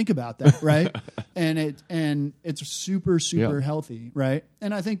 okay, let's think about that, right? and it's super healthy, right?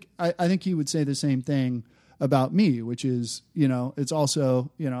 And I think he would say the same thing about me, which is, it's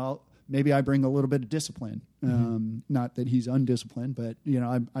also, maybe I bring a little bit of discipline. Not that he's undisciplined, but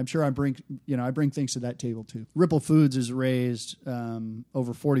I'm sure I bring things to that table too. Ripple Foods has raised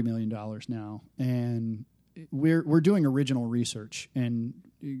over $40 million now, and we're doing original research, and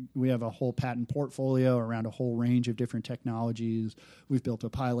we have a whole patent portfolio around a whole range of different technologies. We've built a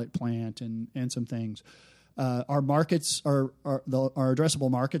pilot plant and some things. Our markets our addressable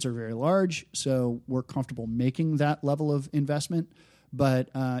markets are very large, so we're comfortable making that level of investment. But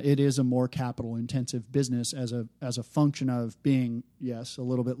it is a more capital intensive business as a function of being, yes, a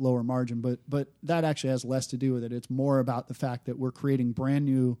little bit lower margin, but that actually has less to do with it. It's more about the fact that we're creating brand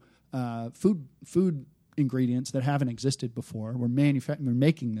new food ingredients that haven't existed before. We're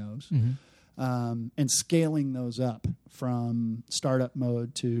making those. And scaling those up from startup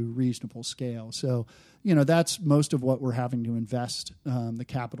mode to reasonable scale. So, that's most of what we're having to invest the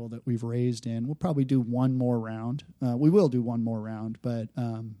capital that we've raised in. We'll probably do one more round. We will do one more round, but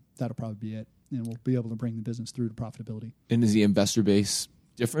that'll probably be it. And we'll be able to bring the business through to profitability. And is the investor base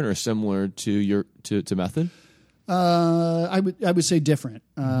different or similar to to Method? I would say different.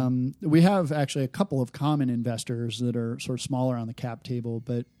 We have actually a couple of common investors that are sort of smaller on the cap table,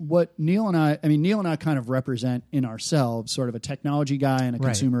 but what Neil and I kind of represent in ourselves sort of a technology guy and a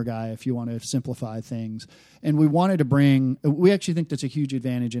consumer guy, if you want to simplify things. And we actually think that's a huge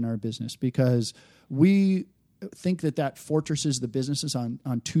advantage in our business because we think that fortresses the businesses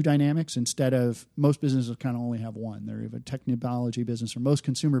on two dynamics instead of most businesses kind of only have one. They're either a technology business or most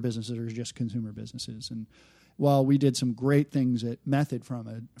consumer businesses are just consumer businesses. And while we did some great things at Method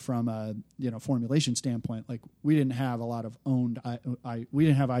from a formulation standpoint, like we didn't have a lot of owned, we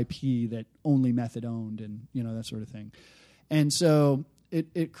didn't have IP that only Method owned, and that sort of thing, and so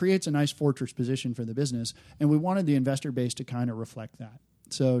it creates a nice fortress position for the business, and we wanted the investor base to kind of reflect that.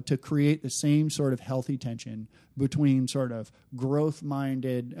 So to create the same sort of healthy tension between sort of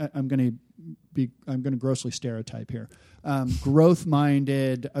growth-minded, I'm going to grossly stereotype here,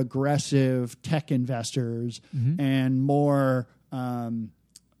 growth-minded, aggressive tech investors, and more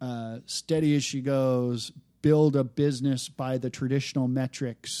steady as she goes, build a business by the traditional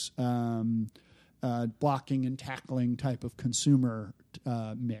metrics, blocking and tackling type of consumer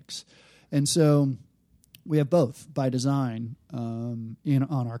mix, and so we have both by design on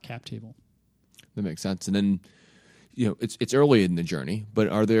our cap table. That makes sense. And then, it's early in the journey, but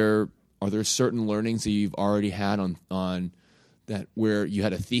are there certain learnings that you've already had on that where you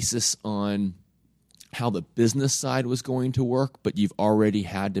had a thesis on how the business side was going to work, but you've already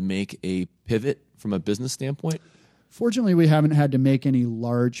had to make a pivot from a business standpoint? Fortunately, we haven't had to make any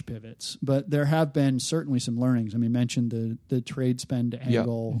large pivots, but there have been certainly some learnings. I mean, mentioned the trade spend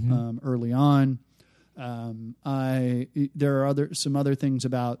angle early on. There are some other things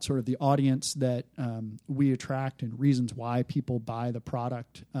about sort of the audience that we attract and reasons why people buy the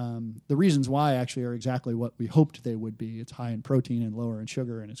product. The reasons why actually are exactly what we hoped they would be. It's high in protein and lower in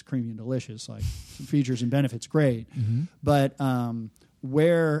sugar, and it's creamy and delicious. Like some features and benefits, great. But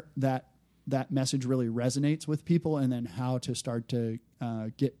where that message really resonates with people, and then how to start to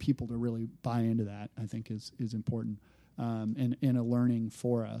get people to really buy into that, I think is important and a learning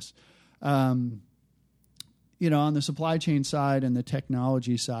for us. On the supply chain side and the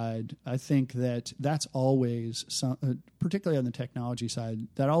technology side, I think that's always, particularly on the technology side,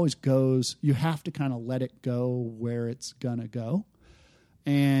 that always goes, you have to kind of let it go where it's going to go.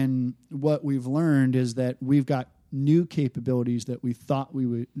 And what we've learned is that we've got new capabilities that we thought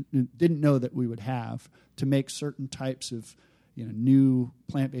didn't know that we would have to make certain types of new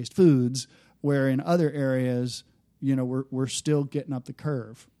plant-based foods, where in other areas we're still getting up the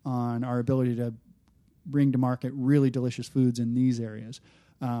curve on our ability to bring to market really delicious foods in these areas.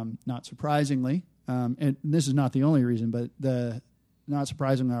 Not surprisingly, and this is not the only reason, but not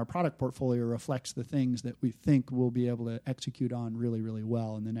surprisingly, our product portfolio reflects the things that we think we'll be able to execute on really, really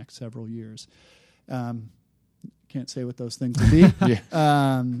well in the next several years. Can't say what those things will be,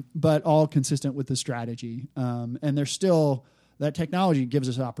 but all consistent with the strategy. And there's still, that technology gives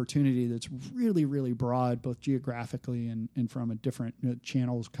us opportunity that's really, really broad, both geographically and from a different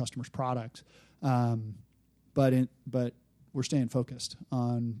channels, customers, products. But we're staying focused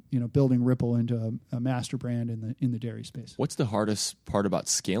on building Ripple into a master brand in the dairy space. What's the hardest part about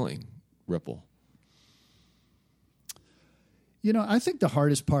scaling Ripple? I think the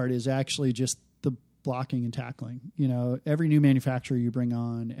hardest part is actually just the blocking and tackling. Every new manufacturer you bring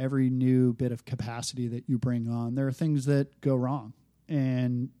on, every new bit of capacity that you bring on, there are things that go wrong,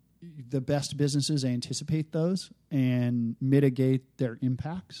 and the best businesses anticipate those and mitigate their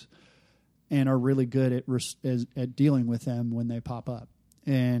impacts, and are really good at dealing with them when they pop up.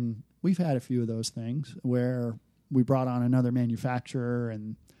 And we've had a few of those things where we brought on another manufacturer,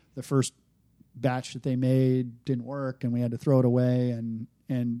 and the first batch that they made didn't work, and we had to throw it away, and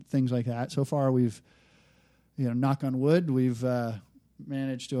things like that. So far, we've, knock on wood, we've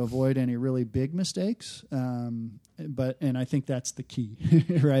managed to avoid any really big mistakes. And I think that's the key,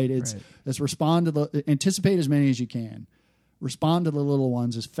 right? It's respond to anticipate as many as you can, respond to the little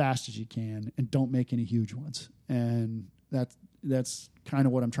ones as fast as you can, and don't make any huge ones. And that's kind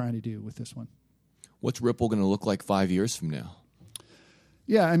of what I'm trying to do with this one. What's Ripple going to look like 5 years from now?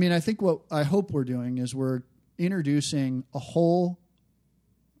 Yeah, I mean, I think what I hope we're doing is we're introducing a whole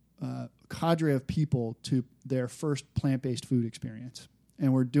cadre of people to their first plant-based food experience.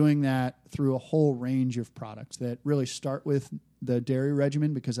 And we're doing that through a whole range of products that really start with the dairy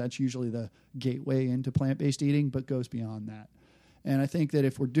regimen, because that's usually the gateway into plant-based eating, but goes beyond that. And I think that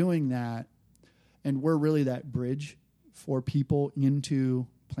if we're doing that, and we're really that bridge for people into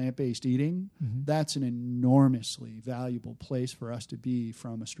plant-based eating, that's an enormously valuable place for us to be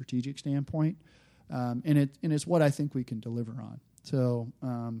from a strategic standpoint. And it's what I think we can deliver on. So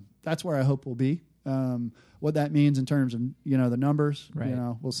that's where I hope we'll be. What that means in terms of the numbers,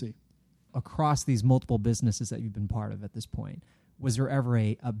 we'll see. Across these multiple businesses that you've been part of at this point, was there ever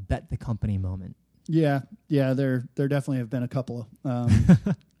a bet the company moment? Yeah, there definitely have been a couple.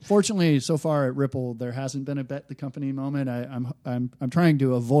 Fortunately, so far at Ripple, there hasn't been a bet the company moment. I'm trying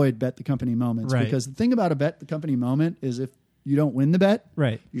to avoid bet the company moments, because the thing about a bet the company moment is if you don't win the bet,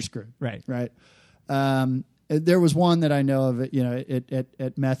 you're screwed. Right. There was one that I know of.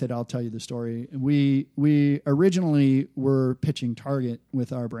 At Method, I'll tell you the story. We originally were pitching Target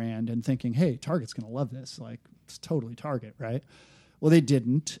with our brand and thinking, hey, Target's going to love this. Like, it's totally Target, right? Well, they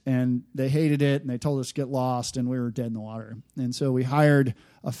didn't, and they hated it, and they told us to get lost, and we were dead in the water. And so we hired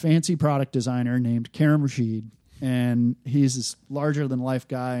a fancy product designer named Karim Rashid, and he's this larger-than-life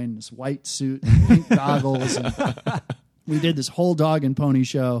guy in this white suit and pink goggles. And we did this whole dog and pony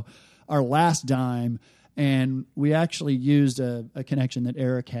show, our last dime, and we actually used a connection that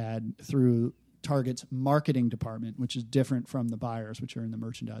Eric had through Target's marketing department, which is different from the buyers, which are in the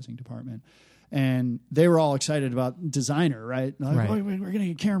merchandising department. And they were all excited about designer, right? Like, right. Oh, we're going to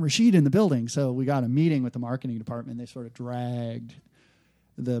get Karim Rashid in the building. So we got a meeting with the marketing department. They sort of dragged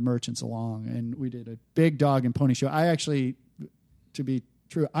the merchants along, and we did a big dog and pony show. I actually, to be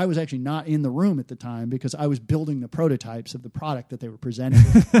true, I was actually not in the room at the time because I was building the prototypes of the product that they were presenting.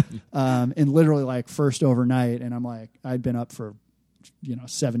 And literally like first overnight, and I'm like, I'd been up for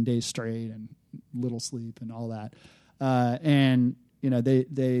 7 days straight and little sleep and all that. And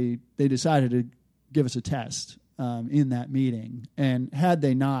they decided to give us a test in that meeting. And had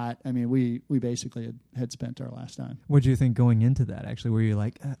they not, I mean, we basically had spent our last time. What did you think going into that, actually? Were you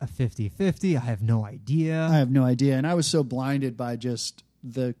like a 50-50? I have no idea. I have no idea. And I was so blinded by just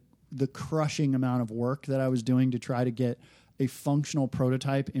the crushing amount of work that I was doing to try to get a functional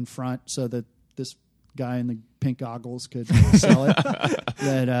prototype in front so that this guy in the pink goggles could sell it.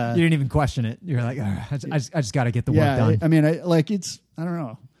 That you didn't even question it. You're like, I just got to get the work done. I don't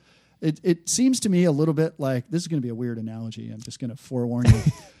know. It seems to me a little bit like, this is going to be a weird analogy. I'm just going to forewarn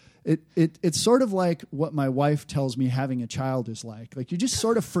you. It's sort of like what my wife tells me having a child is like. Like, you just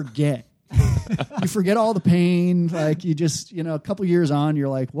sort of forget. You forget all the pain. Like, you just, a couple years on, you're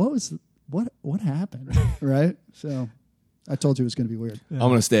like, what happened? Right? So I told you it was going to be weird. I'm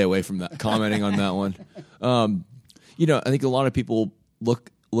going to stay away from that, commenting on that one. I think a lot of people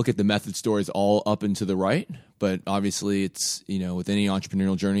look at the Method stories all up and to the right, but obviously it's, with any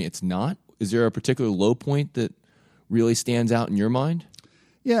entrepreneurial journey, it's not. Is there a particular low point that really stands out in your mind?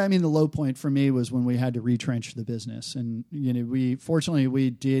 Yeah, I mean, the low point for me was when we had to retrench the business. And, we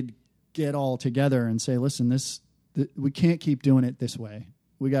did get all together and say, listen, we can't keep doing it this way.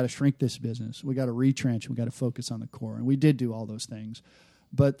 We got to shrink this business. We got to retrench. We got to focus on the core. And we did do all those things.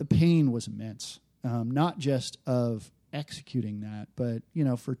 But the pain was immense, not just of executing that, but,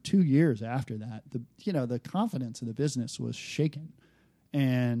 for 2 years after that, the confidence of the business was shaken.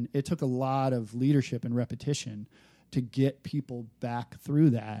 And it took a lot of leadership and repetition to get people back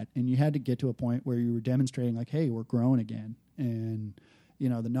through that. And you had to get to a point where you were demonstrating like, hey, we're growing again. And,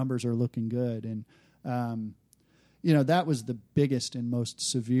 the numbers are looking good. And, that was the biggest and most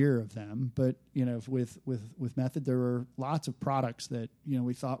severe of them. But, with Method, there were lots of products that,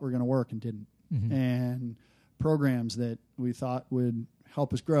 we thought were going to work and didn't. Mm-hmm. And programs that we thought would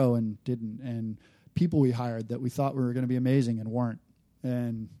help us grow and didn't. And people we hired that we thought were going to be amazing and weren't.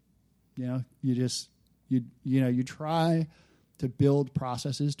 And, you try to build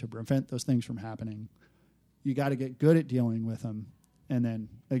processes to prevent those things from happening. You got to get good at dealing with them. And then,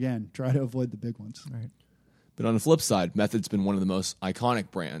 again, try to avoid the big ones. Right. But on the flip side, Method's been one of the most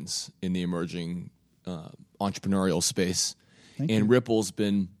iconic brands in the emerging entrepreneurial space. And Ripple's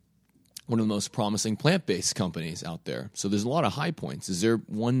been one of the most promising plant-based companies out there. So there's a lot of high points. Is there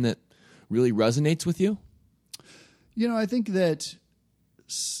one that really resonates with you? I think that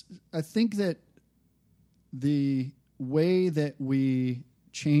the way that we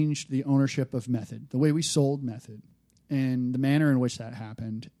changed the ownership of Method, the way we sold Method, and the manner in which that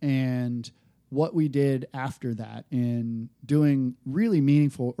happened, and what we did after that in doing really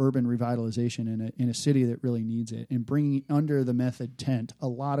meaningful urban revitalization in a city that really needs it, and bringing under the Method tent a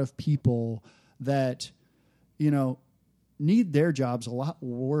lot of people that, need their jobs a lot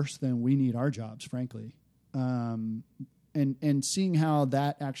worse than we need our jobs, frankly. And seeing how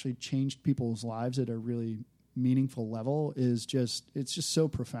that actually changed people's lives at a really meaningful level it's just so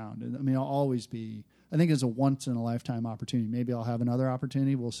profound. I mean, I think it's a once in a lifetime opportunity. Maybe I'll have another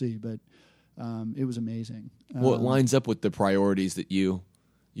opportunity. We'll see. But it was amazing. Well, it lines up with the priorities that you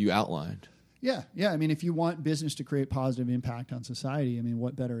outlined. Yeah. I mean, if you want business to create positive impact on society, I mean,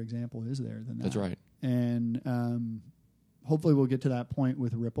 what better example is there than that? That's right. And hopefully we'll get to that point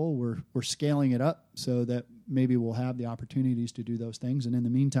with Ripple. We're scaling it up so that maybe we'll have the opportunities to do those things. And in the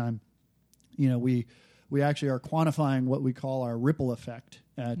meantime, we actually are quantifying what we call our ripple effect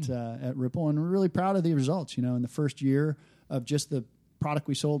at Ripple, and we're really proud of the results. In the first year of just the product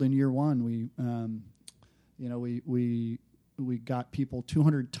we sold in year one, we got people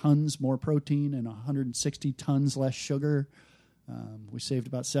 200 tons more protein and 160 tons less sugar. We saved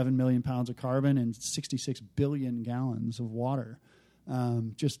about 7 million pounds of carbon and 66 billion gallons of water.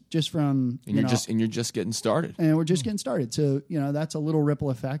 Just from you're just getting started, and we're just getting started. So that's a little ripple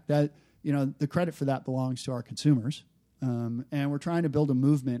effect. That the credit for that belongs to our consumers, and we're trying to build a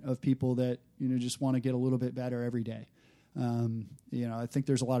movement of people that just want to get a little bit better every day. I think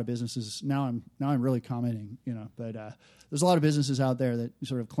there's a lot of businesses now. I'm really commenting, but there's a lot of businesses out there that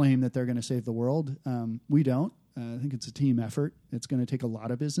sort of claim that they're going to save the world. We don't. I think it's a team effort. It's going to take a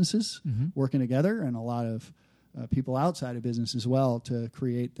lot of businesses working together and a lot of people outside of business as well to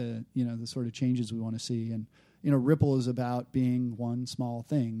create the sort of changes we want to see. And Ripple is about being one small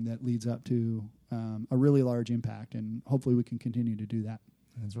thing that leads up to a really large impact, and hopefully we can continue to do that.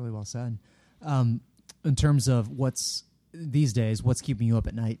 That's really well said. In terms of what's keeping you up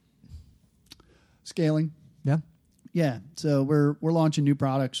at night? Scaling. Yeah. So we're launching new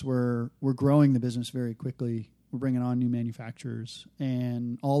products. We're growing the business very quickly. We're bringing on new manufacturers,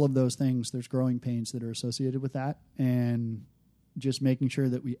 and all of those things. There's growing pains that are associated with that, and just making sure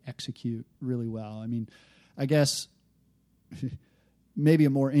that we execute really well. I mean, I guess maybe a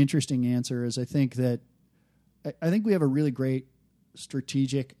more interesting answer is I think we have a really great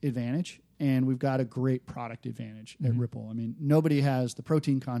strategic advantage, and we've got a great product advantage at Ripple. I mean, nobody has the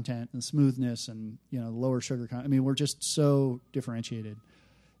protein content and smoothness and lower sugar content. I mean, we're just so differentiated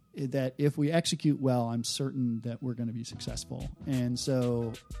that if we execute well, I'm certain that we're going to be successful. And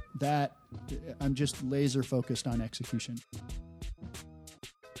so that I'm just laser focused on execution.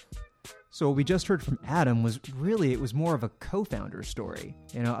 So what we just heard from Adam was really, it was more of a co-founder story.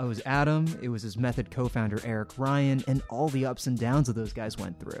 It was Adam, it was his Method co-founder Eric Ryan, and all the ups and downs that those guys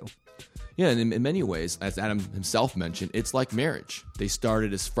went through. Yeah, and in many ways, as Adam himself mentioned, it's like marriage. They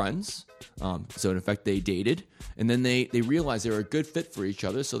started as friends, so in effect they dated, and then they realized they were a good fit for each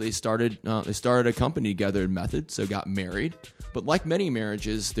other, so they started a company together in Method, so got married. But like many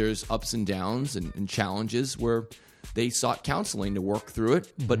marriages, there's ups and downs and challenges where they sought counseling to work through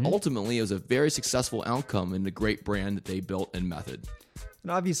it, but ultimately it was a very successful outcome in the great brand that they built in Method. And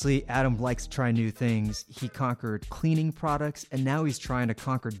obviously, Adam likes to try new things. He conquered cleaning products, and now he's trying to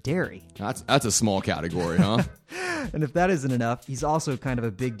conquer dairy. That's a small category, huh? And if that isn't enough, he's also kind of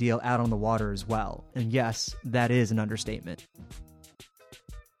a big deal out on the water as well. And yes, that is an understatement.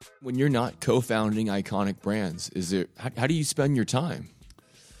 When you're not co-founding iconic brands, how do you spend your time?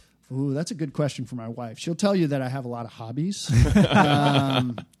 Ooh, that's a good question for my wife. She'll tell you that I have a lot of hobbies.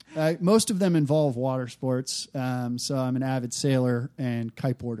 Most of them involve water sports. So I'm an avid sailor and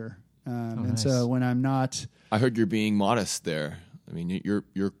kiteboarder. And so when I'm not, I heard you're being modest there. I mean,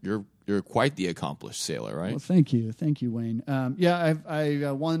 you're quite the accomplished sailor, right? Well, thank you, Wayne.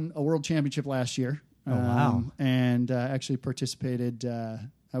 I won a world championship last year. Oh wow! And actually participated.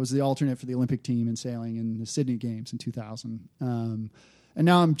 I was the alternate for the Olympic team in sailing in the Sydney Games in 2000. And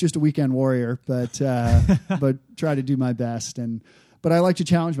now I'm just a weekend warrior, but try to do my best. But I like to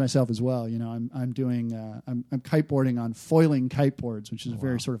challenge myself as well. I'm kiteboarding on foiling kiteboards, which is a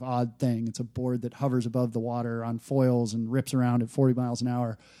very sort of odd thing. It's a board that hovers above the water on foils and rips around at 40 miles an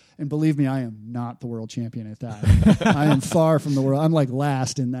hour. And believe me, I am not the world champion at that. I am far from the world. I'm like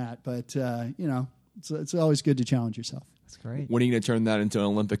last in that. But it's always good to challenge yourself. That's great. When are you going to turn that into an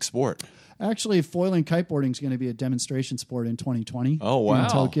Olympic sport? Actually, foiling kiteboarding is going to be a demonstration sport in 2020. Oh, wow. In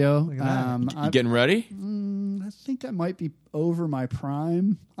Tokyo. You getting ready? I think I might be over my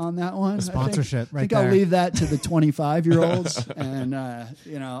prime on that one. A sponsorship I think I'll leave that to the 25-year-olds, and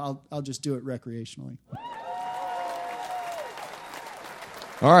I'll just do it recreationally.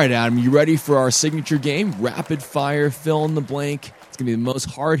 All right, Adam, you ready for our signature game? Rapid fire, fill in the blank. It's going to be the most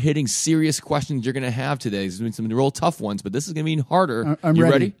hard-hitting, serious questions you're going to have today. There's going to be some real tough ones, but this is going to be harder. I'm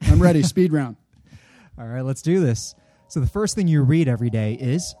ready? I'm ready. Speed round. All right, let's do this. So the first thing you read every day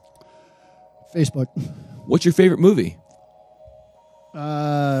is? Facebook. What's your favorite movie?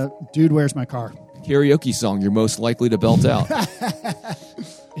 Dude, Where's My Car? Karaoke song you're most likely to belt out.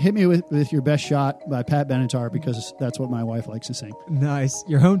 Hit Me with Your Best Shot by Pat Benatar, because that's what my wife likes to sing. Nice.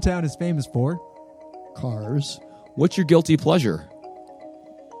 Your hometown is famous for? Cars. What's your guilty pleasure?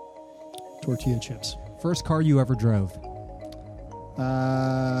 Tortilla chips. First car you ever drove?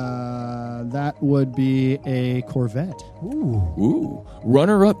 That would be a Corvette. Ooh.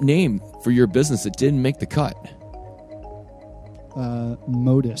 Runner-up name for your business that didn't make the cut?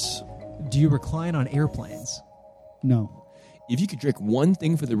 Modus. Do you recline on airplanes? No. If you could drink one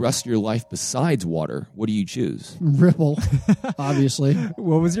thing for the rest of your life besides water, what do you choose? Ripple, obviously.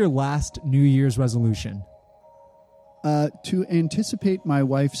 What was your last New Year's resolution? To anticipate my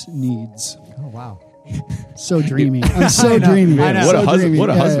wife's needs. Oh, wow. So dreamy. I'm so dreamy. I know. What a So husband! dreamy. What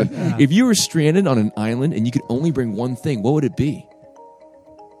a Yeah, husband! yeah. If you were stranded on an island and you could only bring one thing, what would it be?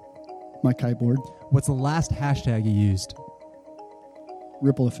 My kiteboard. What's the last hashtag you used?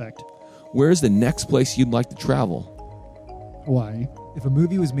 Ripple effect. Where's the next place you'd like to travel? Hawaii. If a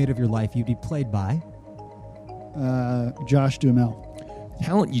movie was made of your life, you'd be played by. Josh Duhamel.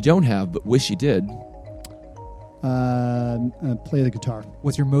 Talent you don't have but wish you did. Play the guitar.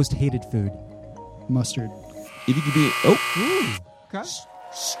 What's your most hated food? Mustard. If you could be Okay.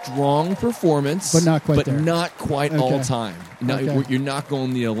 strong performance, But not quite there. not quite Okay. all time. No, Okay. you're not going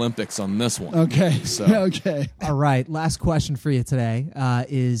to the Olympics on this one. Okay. So- Okay. All right. Last question for you today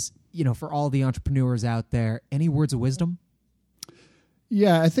is, for all the entrepreneurs out there, any words of wisdom?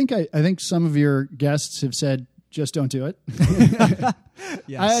 Yeah, I think some of your guests have said, just don't do it.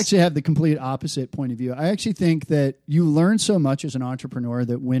 Yes. I actually have the complete opposite point of view. I actually think that you learn so much as an entrepreneur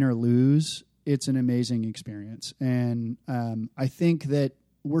that win or lose, it's an amazing experience. And I think that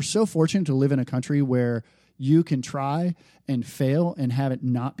we're so fortunate to live in a country where you can try and fail and have it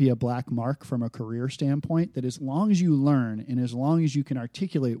not be a black mark from a career standpoint, that as long as you learn and as long as you can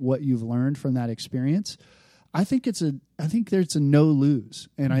articulate what you've learned from that experience, I think there's a no lose.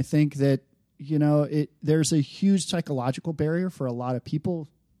 And I think that, there's a huge psychological barrier for a lot of people.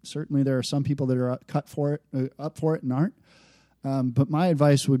 Certainly there are some people that are up for it and aren't. But my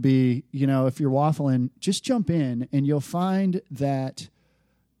advice would be, if you're waffling, just jump in and you'll find that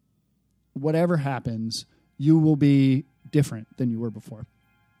whatever happens, you will be different than you were before.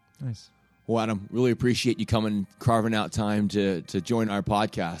 Nice. Well, Adam, really appreciate you coming, carving out time to join our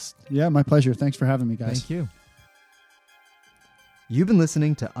podcast. Yeah, my pleasure. Thanks for having me, guys. Thank you. You've been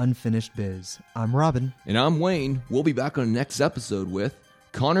listening to Unfinished Biz. I'm Robin. And I'm Wayne. We'll be back on the next episode with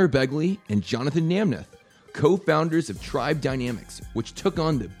Connor Begley and Jonathan Namneth, co-founders of Tribe Dynamics, which took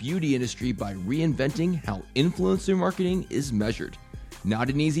on the beauty industry by reinventing how influencer marketing is measured. Not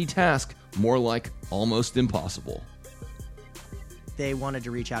an easy task, more like almost impossible. They wanted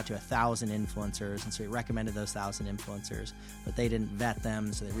to reach out to 1,000 influencers, and so he recommended those 1,000 influencers, but they didn't vet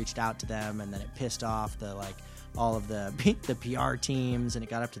them, so they reached out to them, and then it pissed off all of the PR teams, and it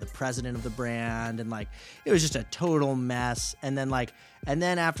got up to the president of the brand, and it was just a total mess. And then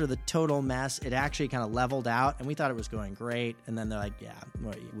after the total mess, it actually kind of leveled out, and we thought it was going great. And then they're like, "Yeah,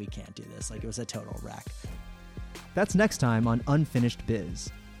 we can't do this." It was a total wreck. That's next time on Unfinished Biz.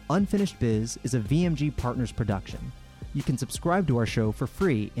 Unfinished Biz is a VMG Partners production. You can subscribe to our show for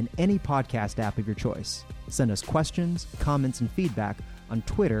free in any podcast app of your choice. Send us questions, comments, and feedback on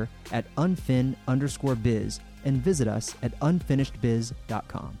Twitter at unfin_biz and visit us at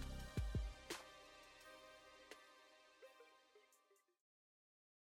unfinishedbiz.com.